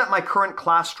 Consider that my current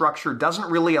class structure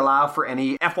doesn't really allow for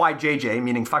any FYJJ,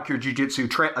 meaning fuck your jiu-jitsu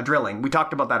drilling. We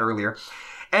talked about that earlier.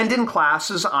 And in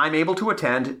classes I'm able to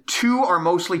attend, 2 are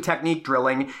mostly technique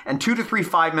drilling and 2 to 3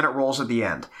 5-minute rolls at the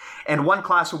end. And 1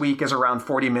 class a week is around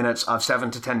 40 minutes of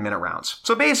 7 to 10 minute rounds.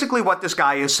 So basically what this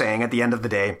guy is saying at the end of the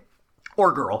day,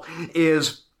 or girl,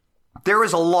 is there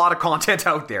is a lot of content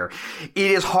out there.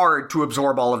 It is hard to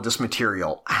absorb all of this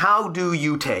material. How do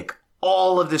you take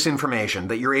all of this information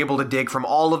that you're able to dig from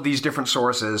all of these different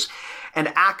sources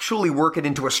and actually work it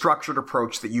into a structured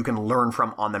approach that you can learn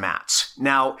from on the mats?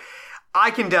 Now,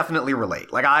 I can definitely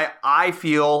relate. Like I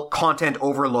feel content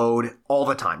overload all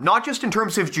the time, not just in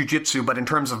terms of jiu-jitsu, but in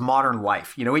terms of modern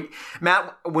life. You know,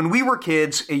 Matt, when we were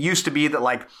kids, it used to be that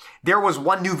like there was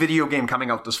one new video game coming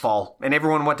out this fall and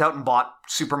everyone went out and bought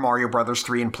Super Mario Brothers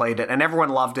 3 and played it and everyone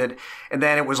loved it. And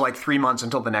then it was like 3 months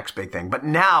until the next big thing. But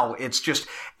now it's just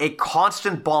a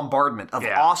constant bombardment of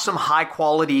awesome, high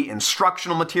quality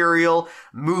instructional material,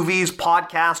 movies,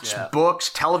 podcasts, books,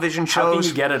 television shows. How can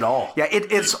you get it all? Yeah,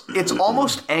 it's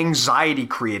almost anxiety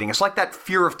creating. It's like that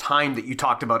fear of time that you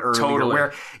talked about earlier,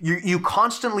 where you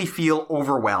constantly feel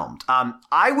overwhelmed.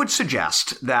 I would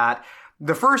suggest that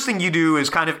the first thing you do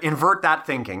is kind of invert that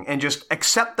thinking and just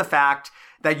accept the fact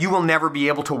that you will never be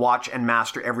able to watch and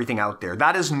master everything out there.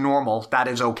 That is normal. That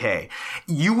is okay.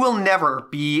 You will never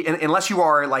be, unless you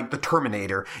are like the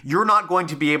Terminator, you're not going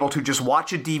to be able to just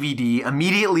watch a DVD,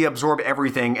 immediately absorb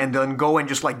everything, and then go and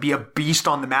just like be a beast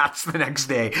on the mats the next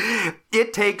day.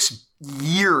 It takes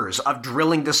years of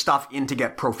drilling this stuff in to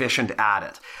get proficient at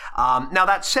it. Now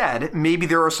that said, maybe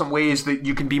there are some ways that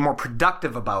you can be more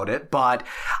productive about it, but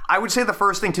I would say the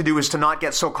first thing to do is to not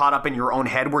get so caught up in your own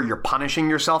head where you're punishing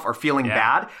yourself or feeling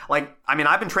bad. Like, I mean,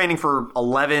 I've been training for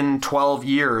 11, 12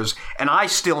 years and I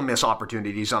still miss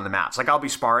opportunities on the mats. Like I'll be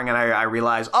sparring and I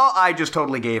realize, I just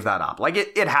totally gave that up. Like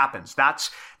it happens.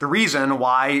 That's the reason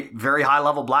why very high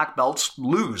level black belts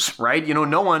lose, right? You know,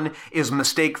 no one is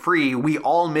mistake free. We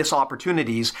all miss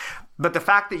opportunities. But the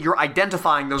fact that you're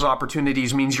identifying those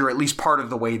opportunities means you're at least part of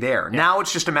the way there. Yeah. Now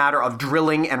it's just a matter of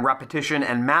drilling and repetition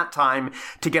and mat time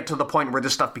to get to the point where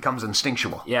this stuff becomes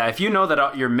instinctual. Yeah, if you know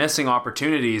that you're missing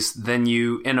opportunities, then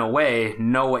you, in a way,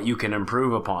 know what you can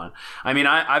improve upon. I mean,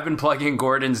 I've been plugging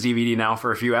Gordon's DVD now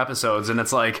for a few episodes, and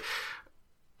it's like,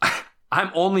 I'm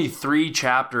only 3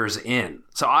 chapters in.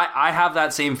 So I have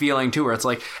that same feeling too, where it's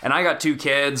like, and I got 2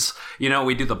 kids, you know,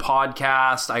 we do the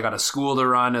podcast, I got a school to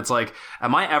run. It's like,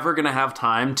 am I ever going to have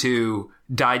time to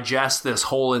digest this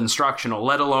whole instructional,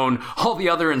 let alone all the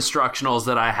other instructionals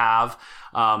that I have,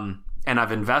 and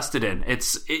I've invested in?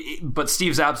 But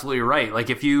Steve's absolutely right. Like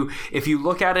if you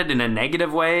look at it in a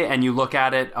negative way and you look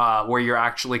at it where you're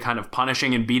actually kind of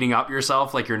punishing and beating up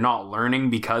yourself, like you're not learning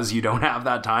because you don't have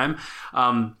that time,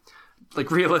 like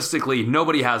realistically,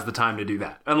 nobody has the time to do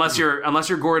that unless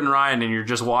you're Gordon Ryan and you're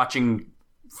just watching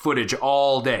footage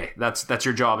all day. That's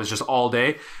your job, is just all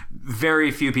day.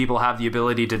 Very few people have the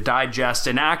ability to digest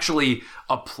and actually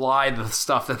apply the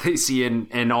stuff that they see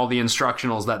in all the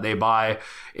instructionals that they buy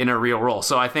in a real role.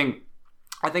 So I think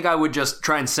I would just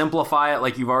try and simplify it.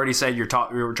 Like you've already said, you're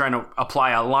trying to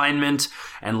apply alignment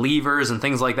and levers and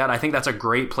things like that. I think that's a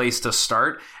great place to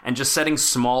start, and just setting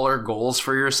smaller goals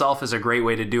for yourself is a great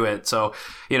way to do it. So,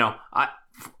 you know,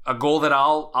 a goal that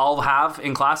I'll have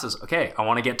in classes, okay, I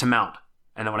want to get to mount.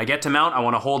 And then when I get to mount, I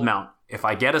want to hold mount. If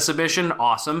I get a submission,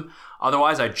 awesome.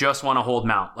 Otherwise, I just want to hold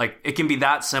mount. Like it can be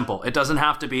that simple. It doesn't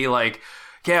have to be like,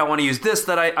 okay, I want to use this,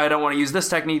 that I don't want to use this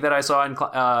technique that I saw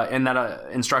in that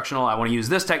instructional. I want to use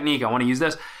this technique. I want to use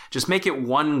this. Just make it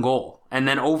one goal. And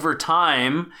then over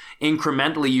time,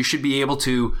 incrementally, you should be able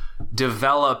to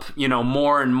develop, you know,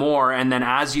 more and more. And then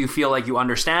as you feel like you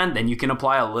understand, then you can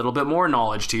apply a little bit more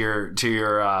knowledge to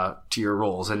your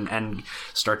roles and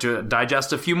start to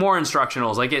digest a few more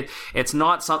instructionals. Like it's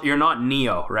not something, you're not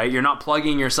Neo, right? You're not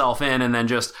plugging yourself in and then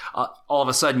just all of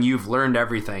a sudden you've learned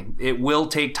everything. It will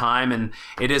take time, and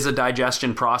it is a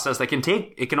digestion process that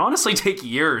can honestly take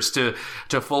years to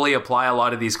fully apply a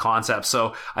lot of these concepts.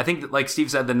 So I think that, like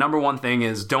Steve said, the number one thing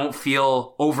is don't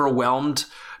feel overwhelmed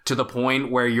to the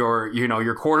point where your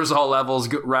cortisol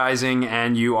levels rising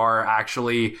and you are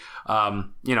actually,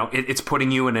 it's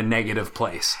putting you in a negative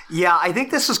place. Yeah, I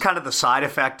think this is kind of the side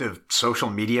effect of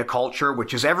social media culture,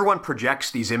 which is everyone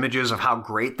projects these images of how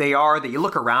great they are, that you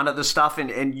look around at this stuff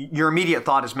and your immediate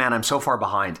thought is, man, I'm so far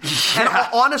behind. Yeah.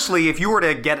 And honestly, if you were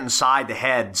to get inside the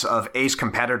heads of ace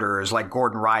competitors like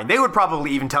Gordon Ryan, they would probably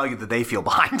even tell you that they feel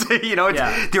behind.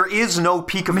 There is no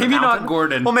peak of the mountain. Maybe not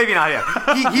Gordon. Well, maybe not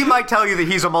him. He might tell you that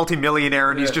he's a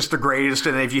multimillionaire and he's just the greatest,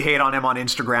 and if you hate on him on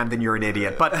Instagram, then you're an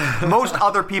idiot. But most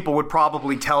other people would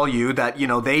probably tell you that,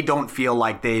 they don't feel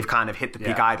like they've kind of hit the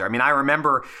peak either. I mean, I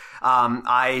remember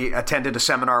I attended a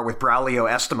seminar with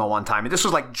Braulio Estimo one time, and this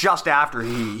was like just after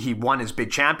he won his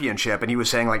big championship, and he was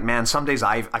saying like, man, some days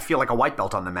I feel like a white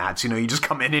belt on the mats. You just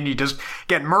come in and you just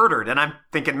get murdered. And I'm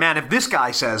thinking, man, if this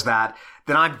guy says that,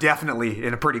 then I'm definitely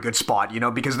in a pretty good spot,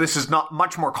 because this is not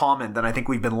much more common than I think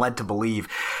we've been led to believe.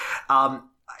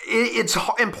 It's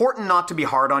important not to be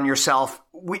hard on yourself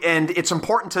and it's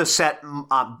important to set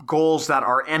goals that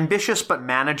are ambitious but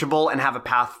manageable and have a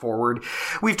path forward.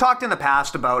 We've talked in the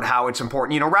past about how it's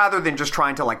important, rather than just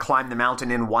trying to like climb the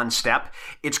mountain in one step,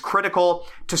 it's critical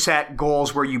to set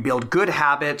goals where you build good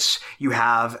habits. You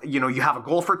have a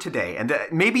goal for today, and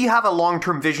maybe you have a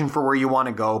long-term vision for where you want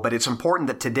to go, but it's important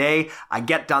that today I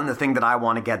get done the thing that I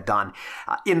want to get done.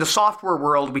 In the software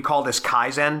world, we call this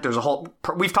Kaizen.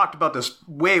 We've talked about this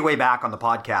way back on the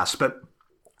podcast, but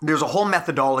there's a whole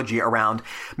methodology around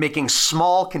making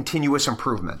small continuous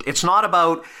improvement. It's not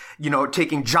about,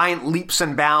 taking giant leaps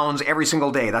and bounds every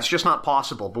single day. That's just not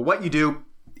possible. But what you do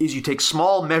is you take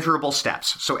small measurable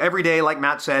steps. So every day, like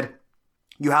Matt said,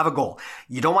 you have a goal.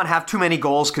 You don't want to have too many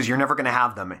goals because you're never going to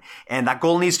have them. And that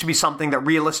goal needs to be something that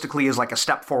realistically is like a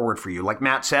step forward for you. Like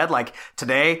Matt said, like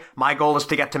today, my goal is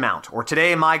to get to mount, or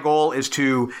today, my goal is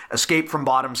to escape from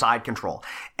bottom side control.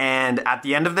 And at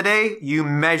the end of the day, you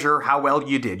measure how well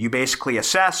you did. You basically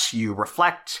assess, you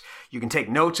reflect, you can take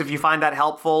notes if you find that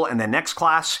helpful. And then next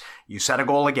class, you set a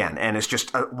goal again. And it's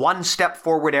just one step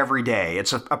forward every day.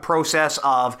 It's a process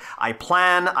of I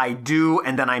plan, I do,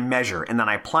 and then I measure. And then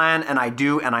I plan and I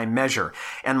do and I measure.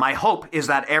 And my hope is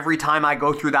that every time I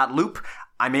go through that loop,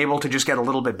 I'm able to just get a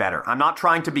little bit better. I'm not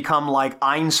trying to become like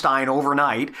Einstein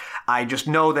overnight. I just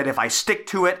know that if I stick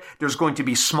to it, there's going to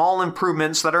be small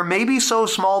improvements that are maybe so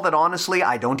small that honestly,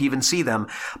 I don't even see them.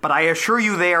 But I assure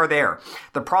you they are there.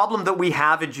 The problem that we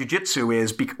have in jiu-jitsu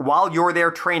is while you're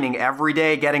there training every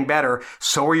day, getting better,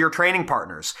 so are your training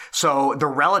partners. So the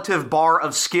relative bar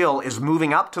of skill is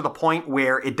moving up to the point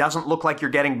where it doesn't look like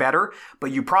you're getting better, but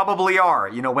you probably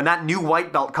are. When that new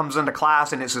white belt comes into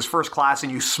class and it's his first class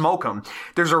and you smoke him,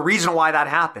 there's a reason why that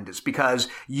happened. It's because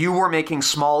you were making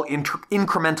small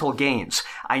incremental gains.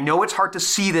 I know it's hard to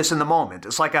see this in the moment.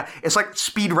 It's like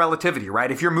speed relativity, right?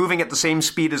 If you're moving at the same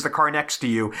speed as the car next to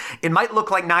you, it might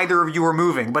look like neither of you are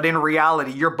moving, but in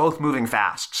reality, you're both moving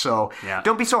fast. So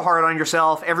Don't be so hard on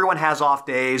yourself. Everyone has off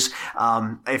days.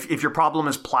 If your problem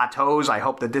is plateaus, I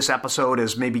hope that this episode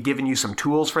has maybe given you some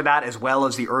tools for that, as well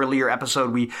as the earlier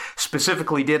episode we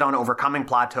specifically did on overcoming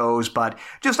plateaus. But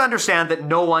just understand that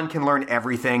no one can learn everything.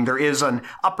 There is an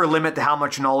upper limit to how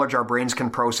much knowledge our brains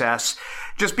can process.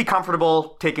 Just be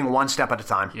comfortable taking one step at a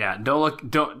time. Yeah,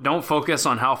 don't focus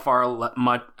on how far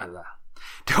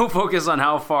don't focus on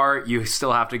how far you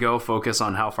still have to go. Focus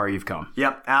on how far you've come.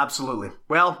 Yep, absolutely.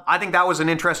 Well, I think that was an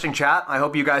interesting chat. I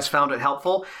hope you guys found it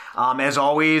helpful. As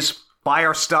always, buy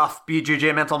our stuff,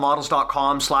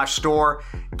 bjjmentalmodels.com/store.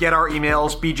 Get our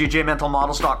emails,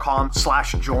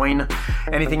 bjjmentalmodels.com/join.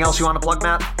 Anything else you want to plug,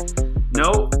 Matt?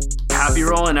 No. Happy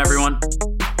rolling, everyone.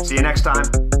 See you next time.